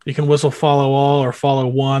 You can whistle follow all or follow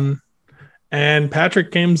one. And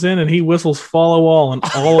Patrick comes in and he whistles follow all, and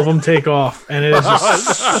all of them take off. And it is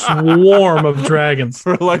a swarm of dragons.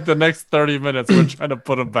 For like the next 30 minutes, we're trying to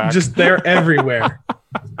put them back. Just they're everywhere.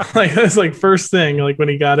 Like that's like first thing, like when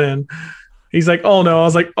he got in, he's like, "Oh no!" I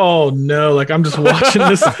was like, "Oh no!" Like I'm just watching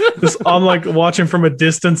this. I'm like watching from a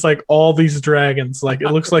distance, like all these dragons. Like it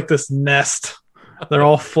looks like this nest. They're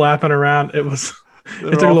all flapping around. It took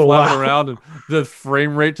a little while. Around, and the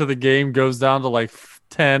frame rate to the game goes down to like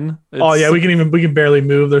 10. Oh yeah, we can barely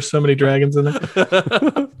move. There's so many dragons in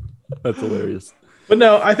it. That's hilarious. But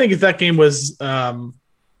no, I think if that game was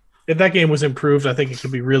improved, I think it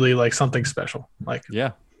could be really like something special. Like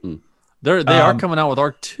yeah, they are coming out with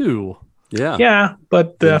Ark 2. Yeah,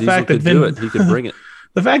 but the fact that he could bring it.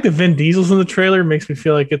 The fact that Vin Diesel's in the trailer makes me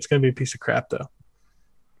feel like it's going to be a piece of crap, though.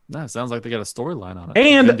 No, it sounds like they got a storyline on it.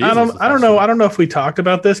 And I don't know if we talked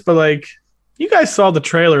about this, but like you guys saw the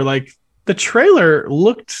trailer. Like the trailer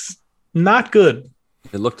looked not good.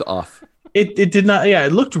 It looked off. It did not. Yeah,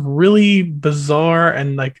 it looked really bizarre.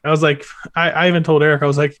 And like I was like, I even told Eric, I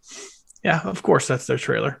was like, yeah, of course that's their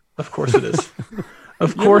trailer. Of course it is.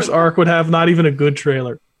 Of course, Ark would have not even a good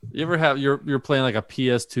trailer. You ever have you're playing like a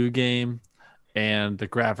PS2 game and the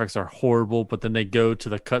graphics are horrible, but then they go to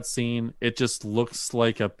the cutscene, it just looks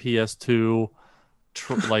like a PS2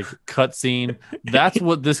 like cutscene. That's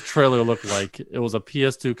what this trailer looked like. It was a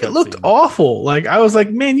PS2 cutscene. It looked awful. Like I was like,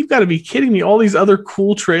 man, you've got to be kidding me! All these other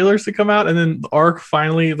cool trailers to come out, and then Ark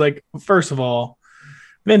finally. Like, first of all,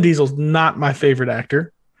 Vin Diesel's not my favorite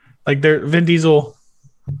actor. Like, Vin Diesel,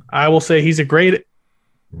 I will say he's a great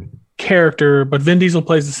character, but Vin Diesel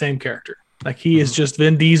plays the same character. Like he is just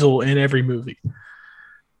Vin Diesel in every movie.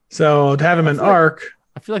 So to have him in Ark,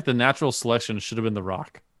 I feel like the natural selection should have been The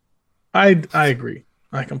Rock. I agree.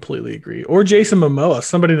 I completely agree. Or Jason Momoa,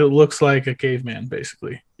 somebody that looks like a caveman,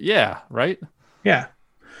 basically. Yeah, right? Yeah.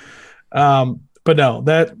 But no,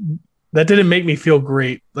 that didn't make me feel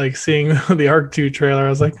great. Like seeing the Ark 2 trailer, I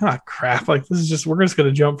was like, crap. Like we're just going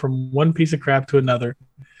to jump from one piece of crap to another.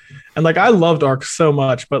 And like I loved Ark so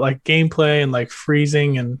much, but like gameplay and like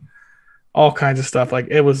freezing and all kinds of stuff, like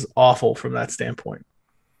it was awful from that standpoint.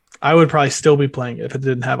 I would probably still be playing it if it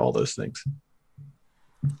didn't have all those things.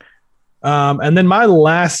 And then my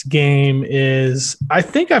last game is, I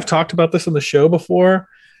think I've talked about this on the show before.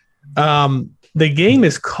 The game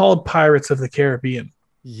is called Pirates of the Caribbean.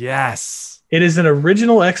 Yes. It is an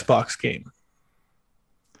original Xbox game.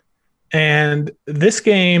 And this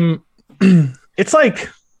game, it's like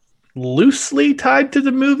loosely tied to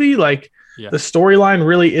the movie. Like Yeah. The storyline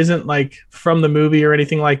really isn't like from the movie or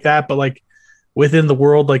anything like that, but like within the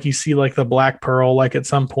world, like you see like the Black Pearl, like at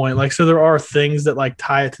some point, like, so there are things that like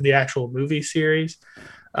tie it to the actual movie series.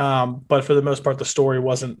 But for the most part, the story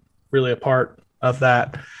wasn't really a part of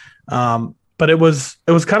that. But it was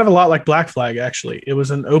kind of a lot like Black Flag, actually. It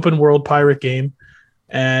was an open world pirate game,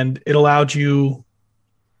 and it allowed you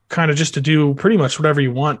kind of just to do pretty much whatever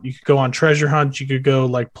you want. You could go on treasure hunts, you could go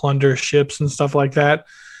like plunder ships and stuff like that.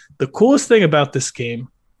 The coolest thing about this game,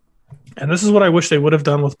 and this is what I wish they would have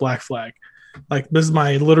done with Black Flag. Like, this is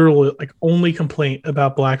my literal like only complaint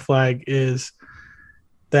about Black Flag, is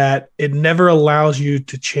that it never allows you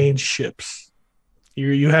to change ships.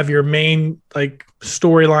 You have your main like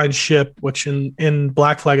storyline ship, which in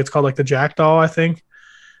Black Flag it's called like the Jackdaw, I think,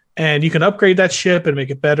 and you can upgrade that ship and make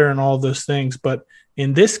it better and all of those things. But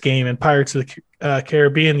in this game, in Pirates of the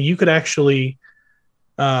Caribbean, you could actually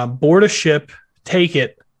board a ship, take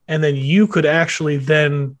it, and then you could actually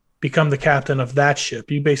then become the captain of that ship.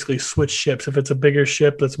 You basically switch ships. If it's a bigger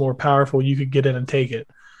ship that's more powerful, you could get in and take it.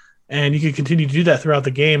 And you could continue to do that throughout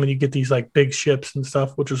the game, and you get these like big ships and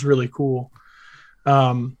stuff, which was really cool.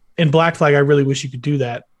 In Black Flag, I really wish you could do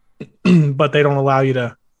that, but they don't allow you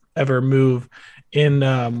to ever move. In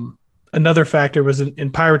another factor was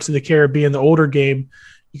in Pirates of the Caribbean, the older game,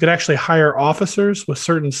 you could actually hire officers with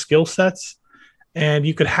certain skill sets, and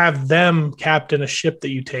you could have them captain a ship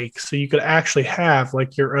that you take. So you could actually have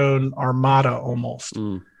like your own armada almost.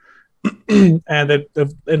 And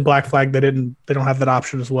in Black Flag, they don't have that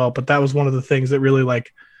option as well. But that was one of the things that really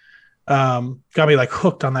like got me like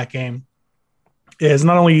hooked on that game. Is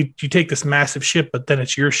not only you take this massive ship, but then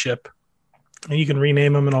it's your ship, and you can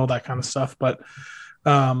rename them and all that kind of stuff. But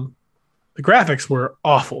the graphics were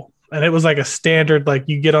awful, and it was like a standard, like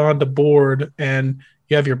you get on the board and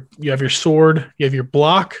you have your sword, you have your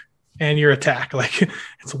block, and your attack. Like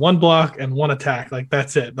it's one block and one attack. Like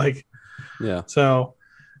that's it. Like yeah. So,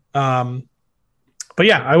 but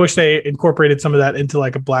yeah, I wish they incorporated some of that into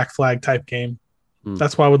like a Black Flag type game.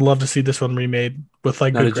 That's why I would love to see this one remade with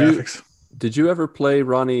like good graphics. Did you ever play,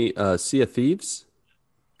 Ronnie, Sea of Thieves?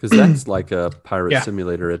 Because that's like a pirate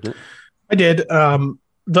simulator, isn't it? I did.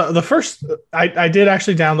 The first, I did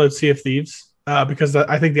actually download Sea of Thieves because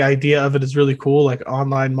I think the idea of it is really cool, like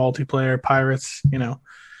online multiplayer pirates. You know,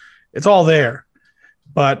 it's all there.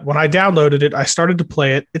 But when I downloaded it, I started to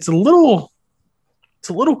play it. It's a little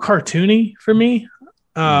cartoony for me.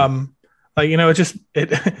 Like, you know,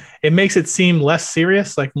 it makes it seem less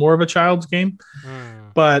serious, like more of a child's game.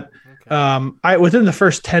 But I within the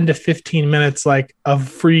first 10 to 15 minutes like of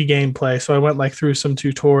free gameplay, so I went like through some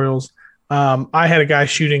tutorials. I had a guy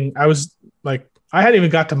shooting. I was like, I hadn't even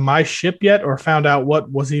got to my ship yet or found out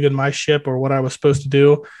what was even my ship or what I was supposed to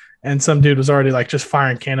do, and some dude was already like just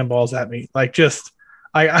firing cannonballs at me, like just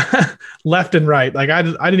I left and right. Like I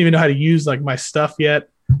didn't even know how to use like my stuff yet,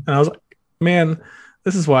 and I was like, man,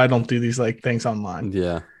 this is why I don't do these like things online.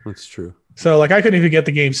 Yeah, that's true. So like I couldn't even get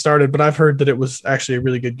the game started, but I've heard that it was actually a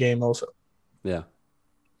really good game also. Yeah.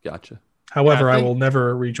 Gotcha. However, I will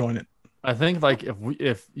never rejoin it. I think like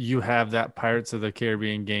if you have that Pirates of the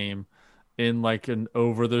Caribbean game in like an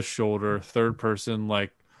over the shoulder third person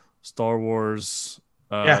like Star Wars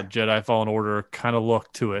Jedi Fallen Order kind of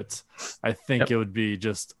look to it, I think it would be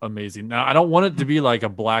just amazing. Now I don't want it to be like a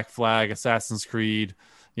Black Flag, Assassin's Creed,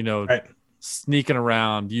 you know, sneaking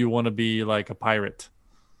around. You want to be like a pirate.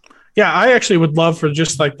 Yeah, I actually would love for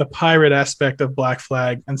just like the pirate aspect of Black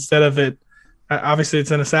Flag instead of it. Obviously,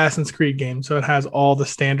 it's an Assassin's Creed game, so it has all the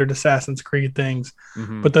standard Assassin's Creed things.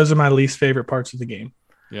 But those are my least favorite parts of the game.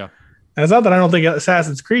 Yeah, and it's not that I don't think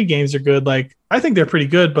Assassin's Creed games are good. Like I think they're pretty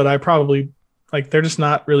good, but I probably like they're just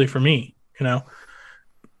not really for me. You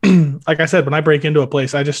know, like I said, when I break into a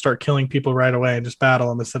place, I just start killing people right away and just battle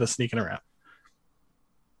them instead of sneaking around.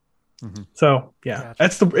 So yeah,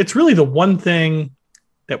 it's really the one thing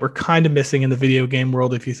that we're kind of missing in the video game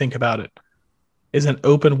world, if you think about it, is an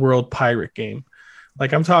open world pirate game.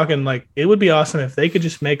 Like I'm talking like it would be awesome if they could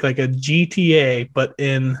just make like a GTA, but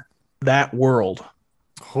in that world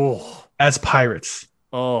as pirates.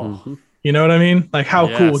 You know what I mean? Like how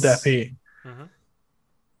cool would that be?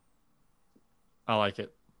 I like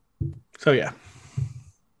it. So yeah.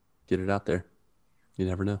 Get it out there. You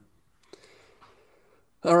never know.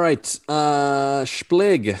 All right.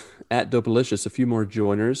 Splig at Dopalicious, a few more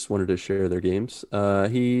joiners wanted to share their games.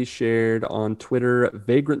 He shared on Twitter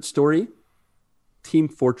Vagrant Story, Team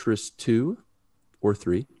Fortress 2 or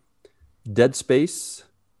 3, Dead Space,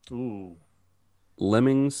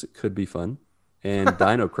 Lemmings could be fun, and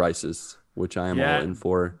Dino Crisis, which I am all in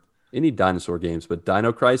for. Any dinosaur games, but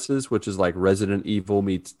Dino Crisis, which is like Resident Evil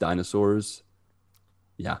meets dinosaurs.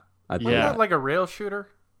 Yeah, Wasn't that like a rail shooter?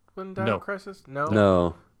 When Dino Crisis?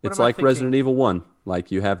 No. It's like Resident Evil 1.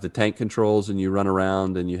 Like you have the tank controls and you run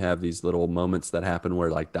around and you have these little moments that happen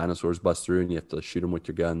where like dinosaurs bust through and you have to shoot them with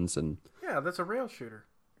your guns. And yeah, that's a rail shooter.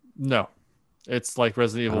 No, it's like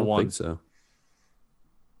Resident Evil 1. I don't think so.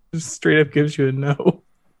 Just straight up gives you a no.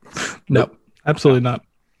 Nope. Absolutely not.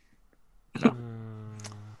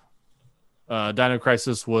 Dino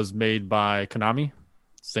Crisis was made by Konami,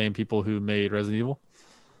 same people who made Resident Evil.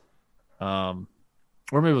 Or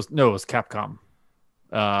maybe it was Capcom.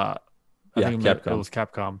 I think Capcom. It was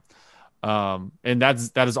Capcom. And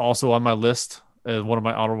that is also on my list as one of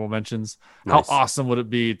my honorable mentions. Nice. How awesome would it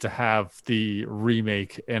be to have the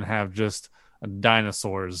remake and have just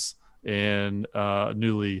dinosaurs in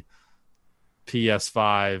newly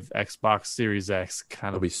PS5, Xbox Series X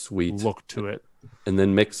kind of be sweet look to it. And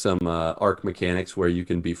then mix some arc mechanics where you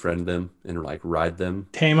can befriend them and like ride them,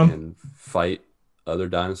 tame them, and fight other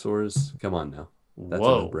dinosaurs. Come on now, that's a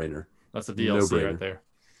no-brainer. That's a DLC right there.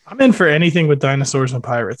 I'm in for anything with dinosaurs and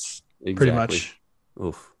pirates. Exactly. Pretty much.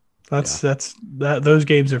 Oof. Those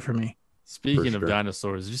games are for me. Speaking of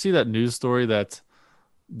dinosaurs, did you see that news story that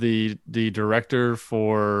the director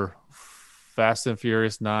for Fast and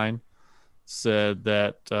Furious 9 said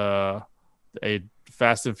that a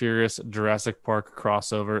Fast and Furious Jurassic Park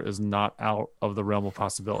crossover is not out of the realm of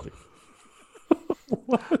possibility?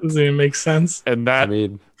 Doesn't even make sense. And that,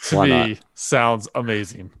 to me, sounds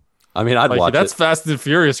amazing. I mean, I'd watch that's it. Fast and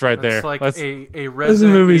Furious right there. It's like a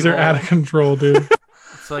Resident Those movies Evil, are out of control, dude.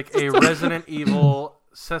 It's like a Resident Evil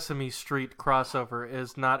Sesame Street crossover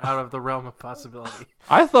is not out of the realm of possibility.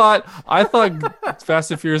 I thought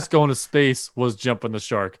Fast and Furious going to space was jumping the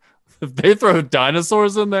shark. If they throw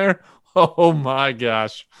dinosaurs in there, oh my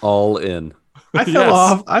gosh. All in. I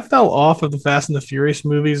fell off of the Fast and the Furious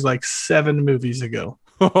movies like 7 movies ago.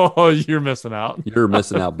 Oh, you're missing out. You're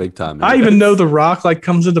missing out big time. I even know The Rock like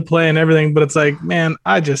comes into play and everything, but it's like, man,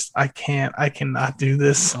 I cannot do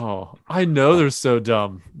this. Oh, I know they're so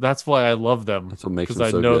dumb. That's why I love them. That's what makes them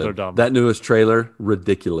because so I know good. They're dumb. That newest trailer,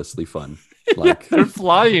 ridiculously fun. Like they're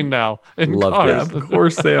flying now in cars. Yeah, of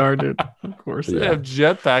course they are, dude. Of course they have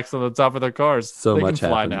jetpacks on the top of their cars. So they much can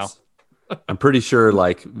fly happens. Now. I'm pretty sure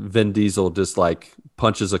like Vin Diesel just like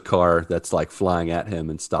punches a car that's like flying at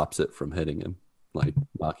him and stops it from hitting him, like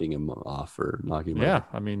knocking him off or knocking him over.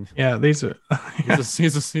 I mean, these are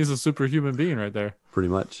he's a superhuman being right there. Pretty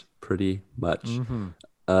much.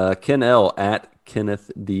 Mm-hmm. Ken L at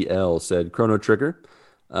Kenneth DL said Chrono Trigger.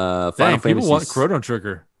 Dang, people want Chrono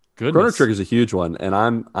Trigger. Goodness. Chrono Trigger is a huge one, and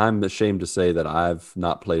I'm ashamed to say that I've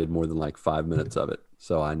not played more than like 5 minutes of it,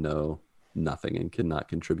 so I know nothing and cannot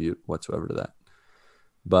contribute whatsoever to that.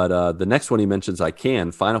 But the next one he mentions I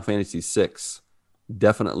can, Final Fantasy VI,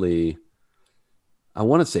 definitely, I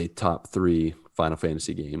want to say top 3 Final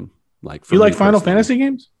Fantasy game. Like you like Final Fantasy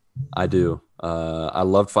games? I do. I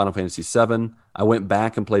loved Final Fantasy VII. I went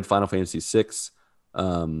back and played Final Fantasy VI,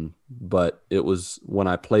 but it was when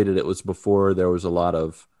I played it, it was before there was a lot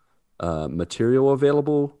of material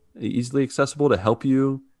available, easily accessible to help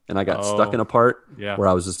you. And I got stuck in a part where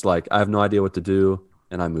I was just like, I have no idea what to do.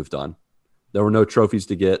 And I moved on. There were no trophies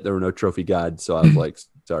to get. There were no trophy guides. So I was like,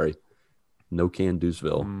 sorry, no can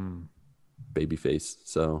do'sville, babyface.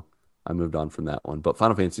 So I moved on from that one. But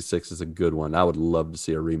Final Fantasy VI is a good one. I would love to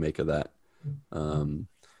see a remake of that.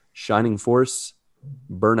 Shining Force,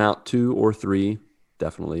 Burnout 2 or 3,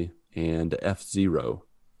 definitely. And F-Zero,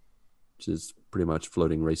 which is pretty much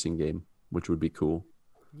floating racing game, which would be cool.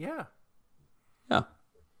 Yeah.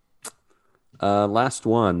 Last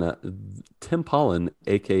one, Tim Pollen,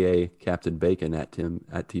 aka Captain Bacon at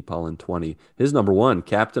T Pollen 20. His number one,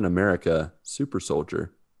 Captain America Super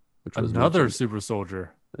Soldier, which was another mentioned. Super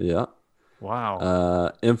Soldier. Yeah.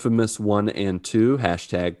 Wow. Infamous 1 and 2,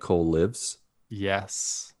 hashtag Cole Lives.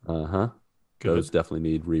 Yes. Good. Those definitely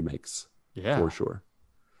need remakes. Yeah. For sure.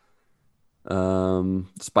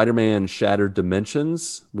 Spider-Man Shattered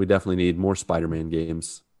Dimensions. We definitely need more Spider-Man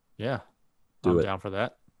games. Yeah. I'm down for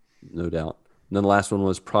that. No doubt. And then the last one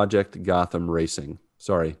was Project Gotham Racing.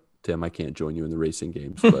 Sorry, Tim, I can't join you in the racing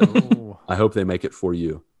games, but I hope they make it for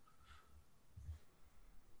you.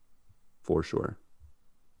 For sure.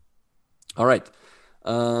 All right.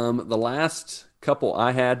 The last couple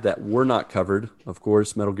I had that were not covered, of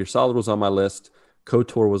course, Metal Gear Solid was on my list.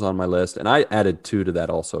 KOTOR was on my list. And I added 2 to that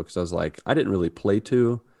also because I was like, I didn't really play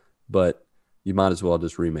 2, but you might as well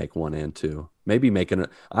just remake 1 and 2. Maybe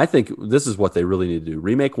I think this is what they really need to do.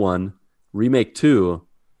 Remake 1, remake 2,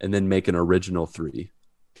 and then make an original 3,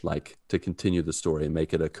 like to continue the story and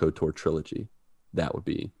make it a KOTOR trilogy. That would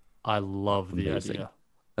be I love the amazing. idea.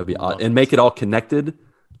 That'd be and make it all connected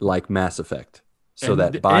like Mass Effect. so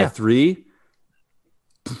that buy 3.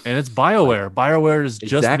 And it's BioWare. BioWare is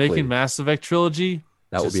just Exactly. making Mass Effect Trilogy.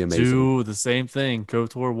 That would be Just amazing. do the same thing.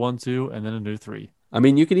 KOTOR 1, 2, and then a new 3. I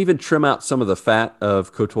mean, you can even trim out some of the fat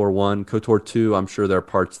of KOTOR 1. KOTOR 2, I'm sure there are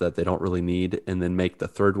parts that they don't really need, and then make the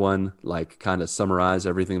third one, like, kind of summarize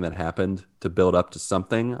everything that happened to build up to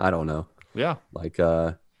something. I don't know. Yeah. Like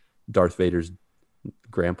Darth Vader's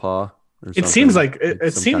grandpa or something. It seems like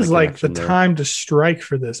it seems like the time to strike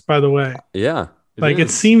for this, by the way. Yeah. It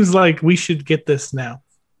seems like we should get this now.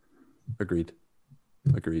 Agreed.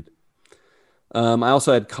 I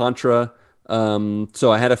also had Contra.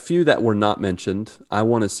 So I had a few that were not mentioned. I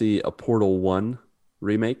want to see a Portal 1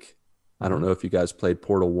 remake. I don't know if you guys played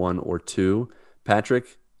Portal 1 or 2.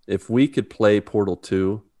 Patrick, if we could play Portal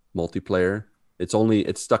 2 multiplayer,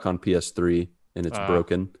 it's stuck on PS3 and it's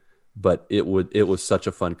broken, but it was such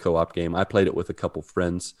a fun co-op game. I played it with a couple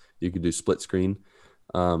friends. You could do split screen.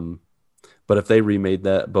 But if they remade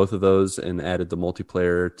both of those and added the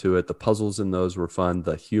multiplayer to it, the puzzles in those were fun.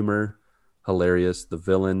 The humor, hilarious. The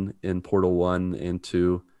villain in Portal 1 and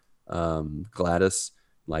 2, Gladys,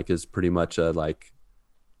 is pretty much a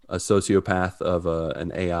sociopath of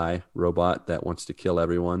an AI robot that wants to kill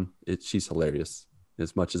everyone. She's hilarious,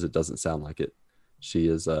 as much as it doesn't sound like it. She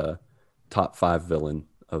is a top 5 villain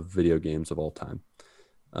of video games of all time.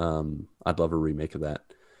 I'd love a remake of that.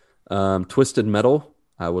 Twisted Metal.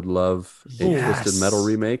 I would love a Twisted Metal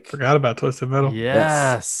remake. Forgot about Twisted Metal.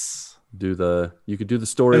 Yes. You could do the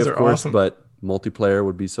story, Those of are course, awesome. but multiplayer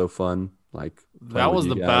would be so fun. That was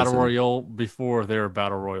the battle royale before they were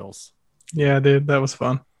battle royals. Yeah, dude, that was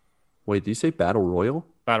fun. Wait, do you say battle royal?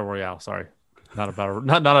 Battle royale, sorry. Not a battle,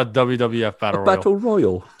 not a WWF battle royal. Battle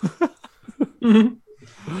royal.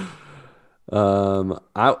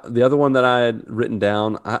 The other one that I had written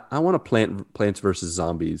down, I want to Plants vs.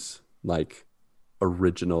 Zombies,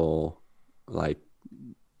 original,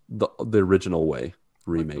 the original way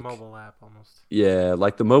remake. Like the mobile app almost. Yeah,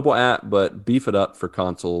 like the mobile app, but beef it up for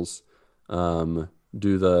consoles. Do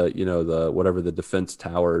the whatever the defense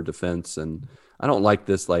tower defense, and I don't like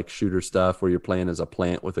this shooter stuff where you're playing as a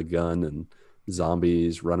plant with a gun and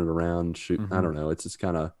zombies running around shooting. I don't know. It's just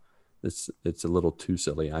kind of it's a little too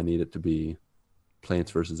silly. I need it to be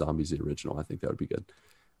Plants vs. Zombies, the original. I think that would be good.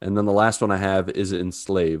 And then the last one I have is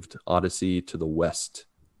Enslaved: Odyssey to the West.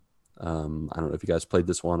 I don't know if you guys played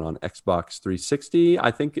this one on Xbox 360. I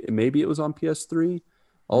think maybe it was on PS3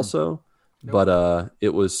 also, but it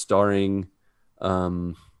was starring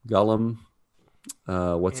Gollum.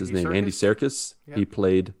 What's his name? Andy Serkis. Yep. He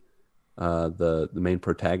played the main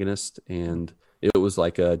protagonist, and it was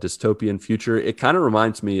like a dystopian future. It kind of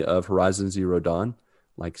reminds me of Horizon Zero Dawn,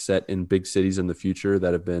 set in big cities in the future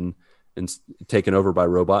that have been taken over by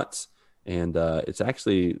robots. And it's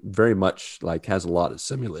actually very much has a lot of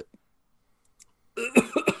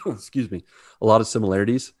excuse me, a lot of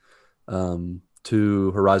similarities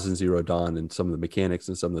to Horizon Zero Dawn and some of the mechanics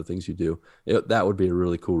and some of the things you do. That would be a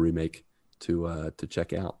really cool remake to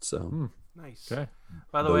check out. So nice. Okay.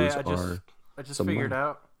 By the way, I just figured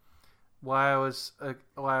out why I was the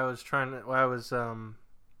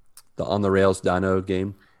On the Rails Dino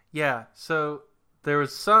game. Yeah. So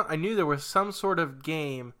I knew there was some sort of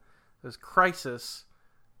game. It was Crisis.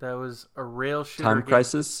 That was a rail shooter. Time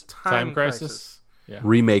Crisis. Time Crisis. Yeah.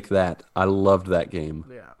 Remake that. I loved that game.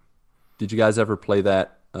 Yeah. Did you guys ever play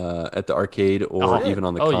that at the arcade or even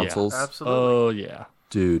on the consoles? Yeah. Absolutely. Oh yeah,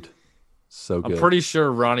 dude, so good. I'm pretty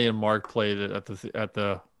sure Ronnie and Mark played it at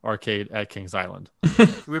the arcade at Kings Island.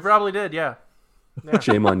 We probably did. Yeah.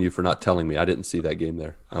 Shame on you for not telling me. I didn't see that game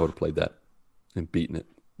there. I would have played that and beaten it.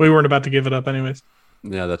 We weren't about to give it up anyways.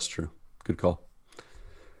 Yeah, that's true. Good call.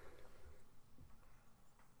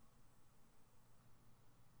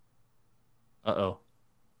 Uh-oh.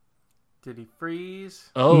 Did he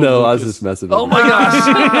freeze? Oh no, I was just messing with you. Oh my gosh.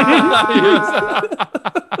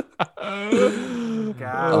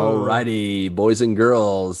 Alrighty, boys and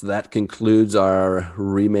girls, that concludes our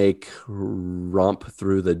remake romp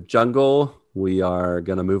through the jungle. We are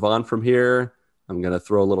going to move on from here. I'm going to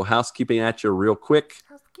throw a little housekeeping at you real quick.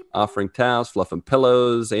 Offering towels, fluffing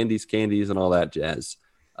pillows, Andy's candies, and all that jazz.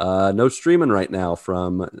 No streaming right now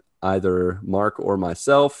from either Mark or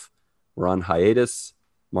myself. We're on hiatus.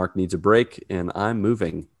 Mark needs a break, and I'm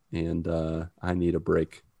moving, and I need a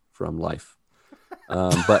break from life.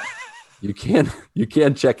 But you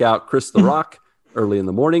can check out Chris the Rock early in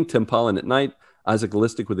the morning, Tim Pollen at night, Isaac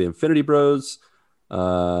Gallistic with the Infinity Bros.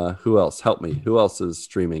 Who else? Help me. Who else is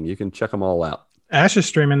streaming? You can check them all out. Ash is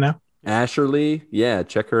streaming now. Asherly, yeah,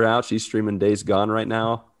 check her out. She's streaming Days Gone right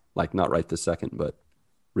now. Not right this second, but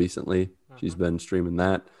recently she's been streaming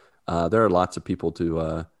that. There are lots of people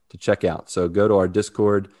to to check out. So go to our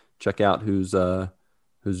Discord, check out who's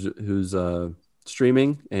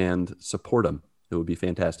streaming, and support them. It would be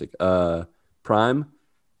fantastic. Prime,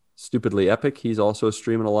 Stupidly Epic, he's also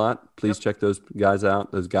streaming a lot. Please check those guys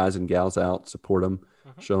out, those guys and gals out. Support them,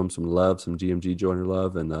 show them some love, some GMG Joiner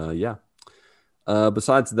love, and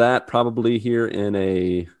besides that, probably here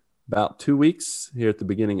in about 2 weeks, here at the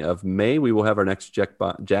beginning of May, we will have our next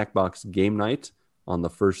Jackbox game night on the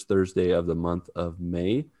first Thursday of the month of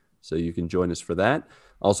May. So you can join us for that.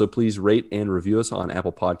 Also, please rate and review us on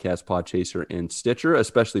Apple Podcasts, Podchaser, and Stitcher,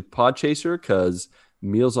 especially Podchaser, because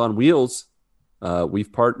Meals on Wheels,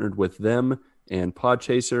 we've partnered with them and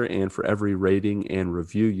Podchaser, and for every rating and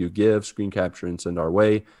review you give, screen capture and send our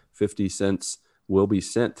way, 50 cents will be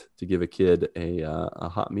sent to give a kid a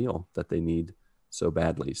hot meal that they need so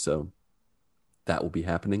badly. So that will be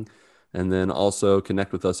happening. And then also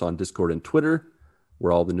connect with us on Discord and Twitter,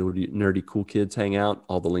 where all the nerdy cool kids hang out.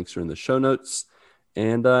 All the links are in the show notes.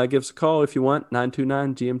 And give us a call if you want,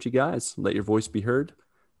 929-GMG-GUYS. Let your voice be heard.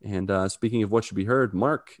 And speaking of what should be heard,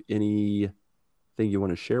 Mark, anything you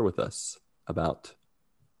want to share with us about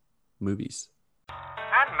movies?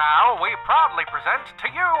 And now we proudly present to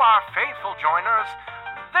you, our faithful joiners,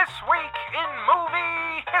 This Week in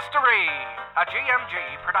Movie History, a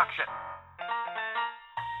GMG production.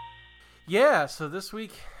 Yeah, so this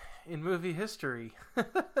week in movie history,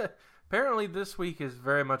 apparently this week is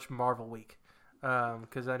very much Marvel week,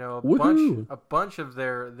 because I know a bunch of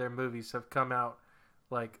their movies have come out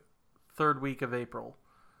like third week of April,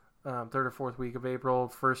 third or fourth week of April,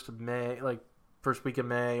 first week of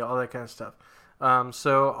May, all that kind of stuff.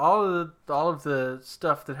 So all of the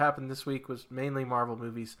stuff that happened this week was mainly Marvel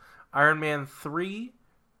movies. Iron Man 3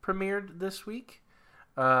 premiered this week.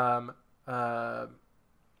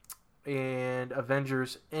 And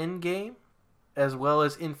Avengers Endgame, as well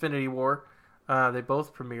as Infinity War. They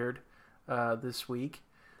both premiered this week.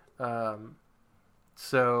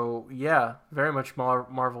 So, yeah, very much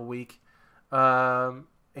Marvel week.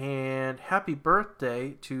 And happy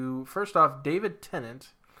birthday to, first off, David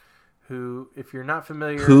Tennant, who, if you're not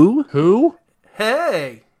familiar... Who?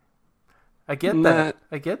 Hey! I get that.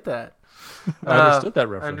 I get that. I understood that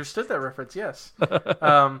reference. I understood that reference, yes.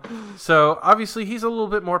 So, obviously, he's a little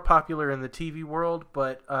bit more popular in the TV world,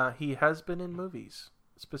 but he has been in movies,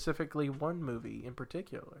 specifically one movie in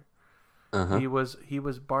particular. Uh-huh. He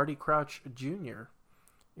was Barty Crouch Jr.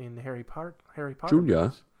 in Harry Potter Jr.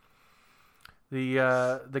 movies.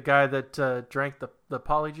 The guy that drank the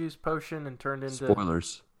polyjuice potion and turned into...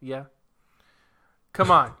 Spoilers. Yeah. Come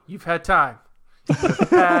on, you've had time. You've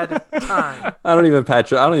had time. I don't even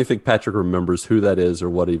think Patrick remembers who that is or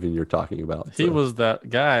what even you're talking about. He was that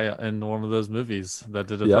guy in one of those movies that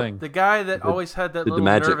did a thing. The guy that always had that little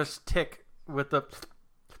nervous tick with the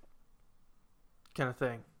kind of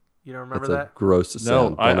thing. You don't remember that? Gross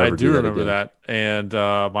sound. No, I do remember that. And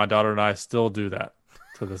my daughter and I still do that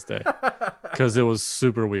to this day because it was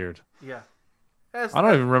super weird. Yeah. I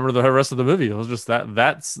don't even remember the rest of the movie. It was just that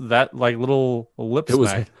like little lip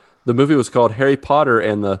smack. The movie was called Harry Potter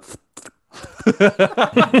and the...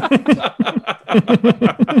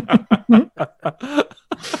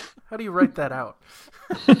 How do you write that out?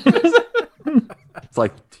 It's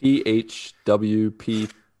like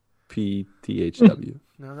THWPPTHW.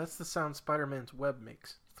 No, that's the sound Spider-Man's web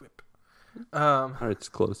makes. Thwip. All right, it's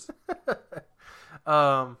close.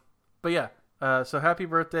 But yeah, so happy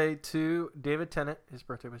birthday to David Tennant. His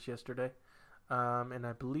birthday was yesterday. And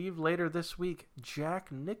I believe later this week, Jack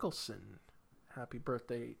Nicholson. Happy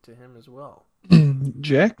birthday to him as well.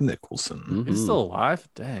 Jack Nicholson. Mm-hmm. He's still alive?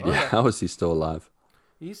 Dang. Yeah, how is he still alive?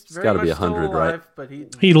 He's got to be 100, alive, right? But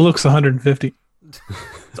he looks 150.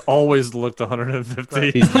 It's always looked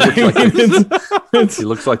 150. He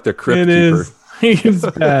looks like the Crypt It Keeper. is. He's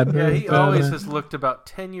bad. Yeah, he always has looked about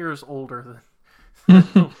 10 years older than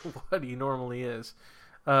what he normally is.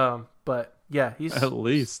 But yeah, he's at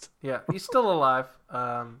least. Yeah, he's still alive.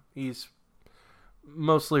 He's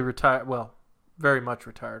mostly retired. Well, very much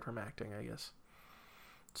retired from acting, I guess.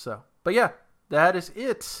 So, but yeah, that is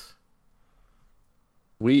it.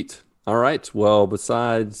 Sweet. All right. Well,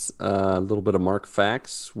 besides a little bit of Mark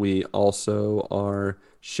facts, we also are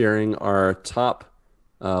sharing our top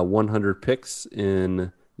 100 picks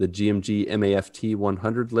in the GMG MAFT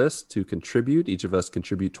 100 list to contribute. Each of us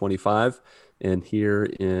contribute 25. And here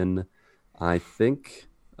in, I think,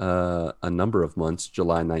 a number of months,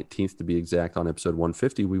 July 19th to be exact, on episode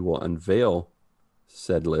 150, we will unveil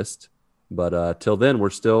said list. But till then, we're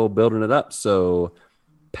still building it up. So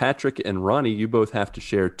Patrick and Ronnie, you both have to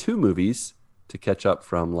share 2 movies to catch up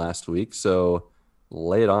from last week. So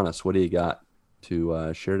lay it on us. What do you got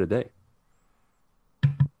to share today?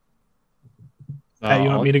 Pat, you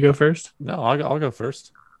want me to go first? No, I'll go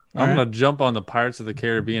first. I'm going to jump on the Pirates of the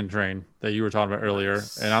Caribbean train that you were talking about earlier,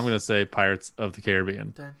 and I'm going to say Pirates of the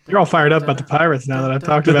Caribbean. You're all fired up about the Pirates now that I've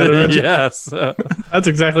talked about it. Yes. That's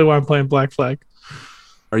exactly why I'm playing Black Flag.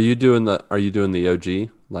 Are you doing the OG,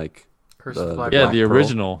 like Curse of the Black Yeah, Pearl?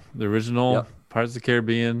 the original Yep. Pirates of the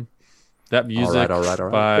Caribbean. That music All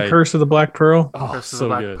right. by The Curse of the Black Pearl. Curse of so the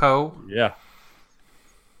Black good. Poe. Yeah.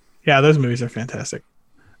 Yeah, those movies are fantastic.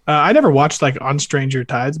 I never watched like On Stranger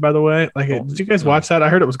Tides, by the way. Like, did you guys watch that? I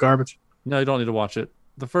heard it was garbage. No, you don't need to watch it.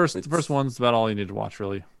 The first one's about all you need to watch,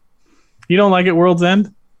 really. You don't like it, World's End?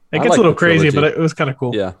 It I gets like a little the crazy, trilogy. but it was kind of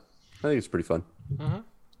cool. Yeah, I think it's pretty fun. All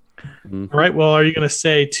right. Well, are you going to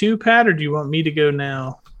say two, Pat, or do you want me to go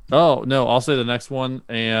now? Oh, no, I'll say the next one,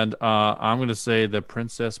 and I'm going to say The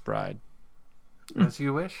Princess Bride. As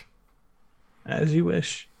you wish. As you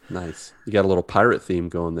wish. Nice. You got a little pirate theme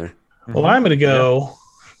going there. Well, I'm going to go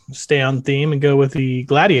stay on theme and go with the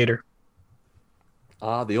Gladiator.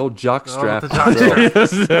 Ah, the old jock strap. the jock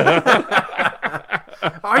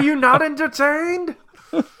strap. Are you not entertained?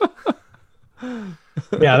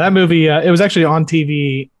 Yeah, that movie, it was actually on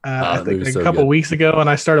TV I that think movie's like so a couple good. weeks ago, and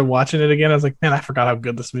I started watching it again. I was like, man, I forgot how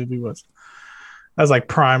good this movie was. That was like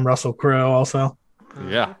prime Russell Crowe also.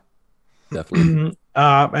 Yeah. Definitely.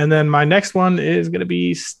 And then my next one is going to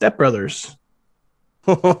be Step Brothers,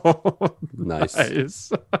 Nice.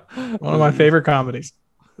 Nice. one of my favorite comedies.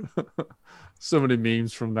 So many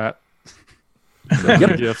memes from that.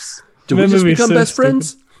 Yep. Gifs. Do we That just movie's become so best stupid.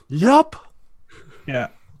 friends? Yup. Yeah.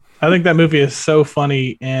 I think that movie is so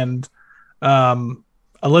funny, and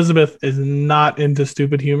Elizabeth is not into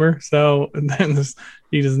stupid humor, so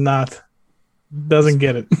he doesn't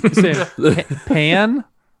get it. Pan?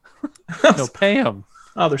 No, Pam.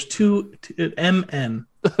 Oh, there's two MN.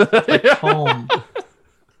 Like calm.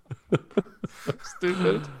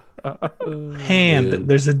 Stupid. Hand. Man.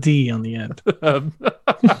 There's a D on the end.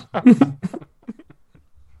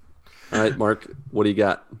 All right, Mark, what do you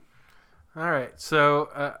got? All right.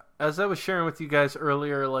 So, as I was sharing with you guys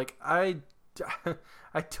earlier, like I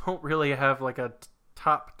don't really have like a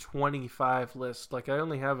top 25 list. Like I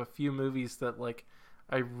only have a few movies that like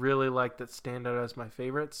I really like that stand out as my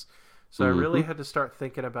favorites. So I really had to start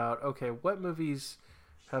thinking about, okay, what movies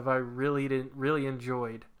have I really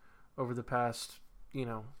enjoyed over the past,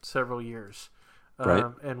 several years. Right.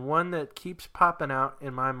 And one that keeps popping out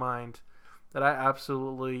in my mind that I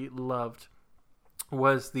absolutely loved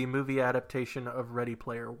was the movie adaptation of Ready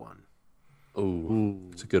Player One. Oh,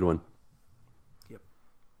 it's a good one. Yep.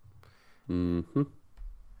 Mm-hmm.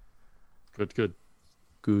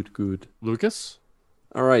 Good. Lucas?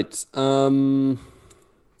 All right.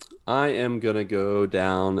 I am going to go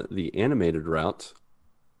down the animated route,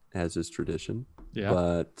 as is tradition. Yeah.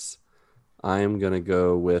 But I am going to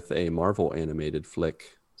go with a Marvel animated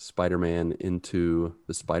flick, Spider-Man Into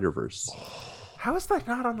the Spider-Verse. How is that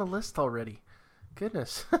not on the list already?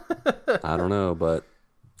 Goodness. I don't know, but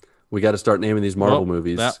we got to start naming these Marvel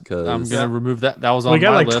movies I'm because going to remove that. That was on We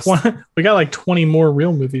got my like list. 20 more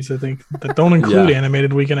real movies, I think, that don't include Yeah.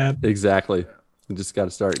 animated. We can add exactly. We just got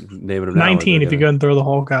to start naming them. now, or 19 they're if you gonna- go and throw the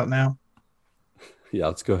Hulk out now. Yeah,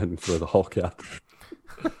 let's go ahead and throw the Hulk out.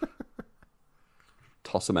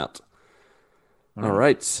 Toss him out. All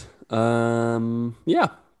right. Yeah,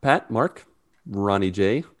 Pat, Mark, Ronnie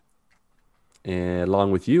J, and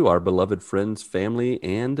along with you, our beloved friends, family,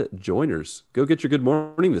 and joiners. Go get your good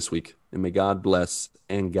morning this week, and may God bless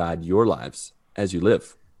and guide your lives as you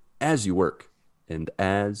live, as you work, and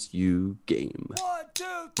as you game. 1, 2,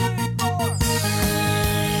 3, 4.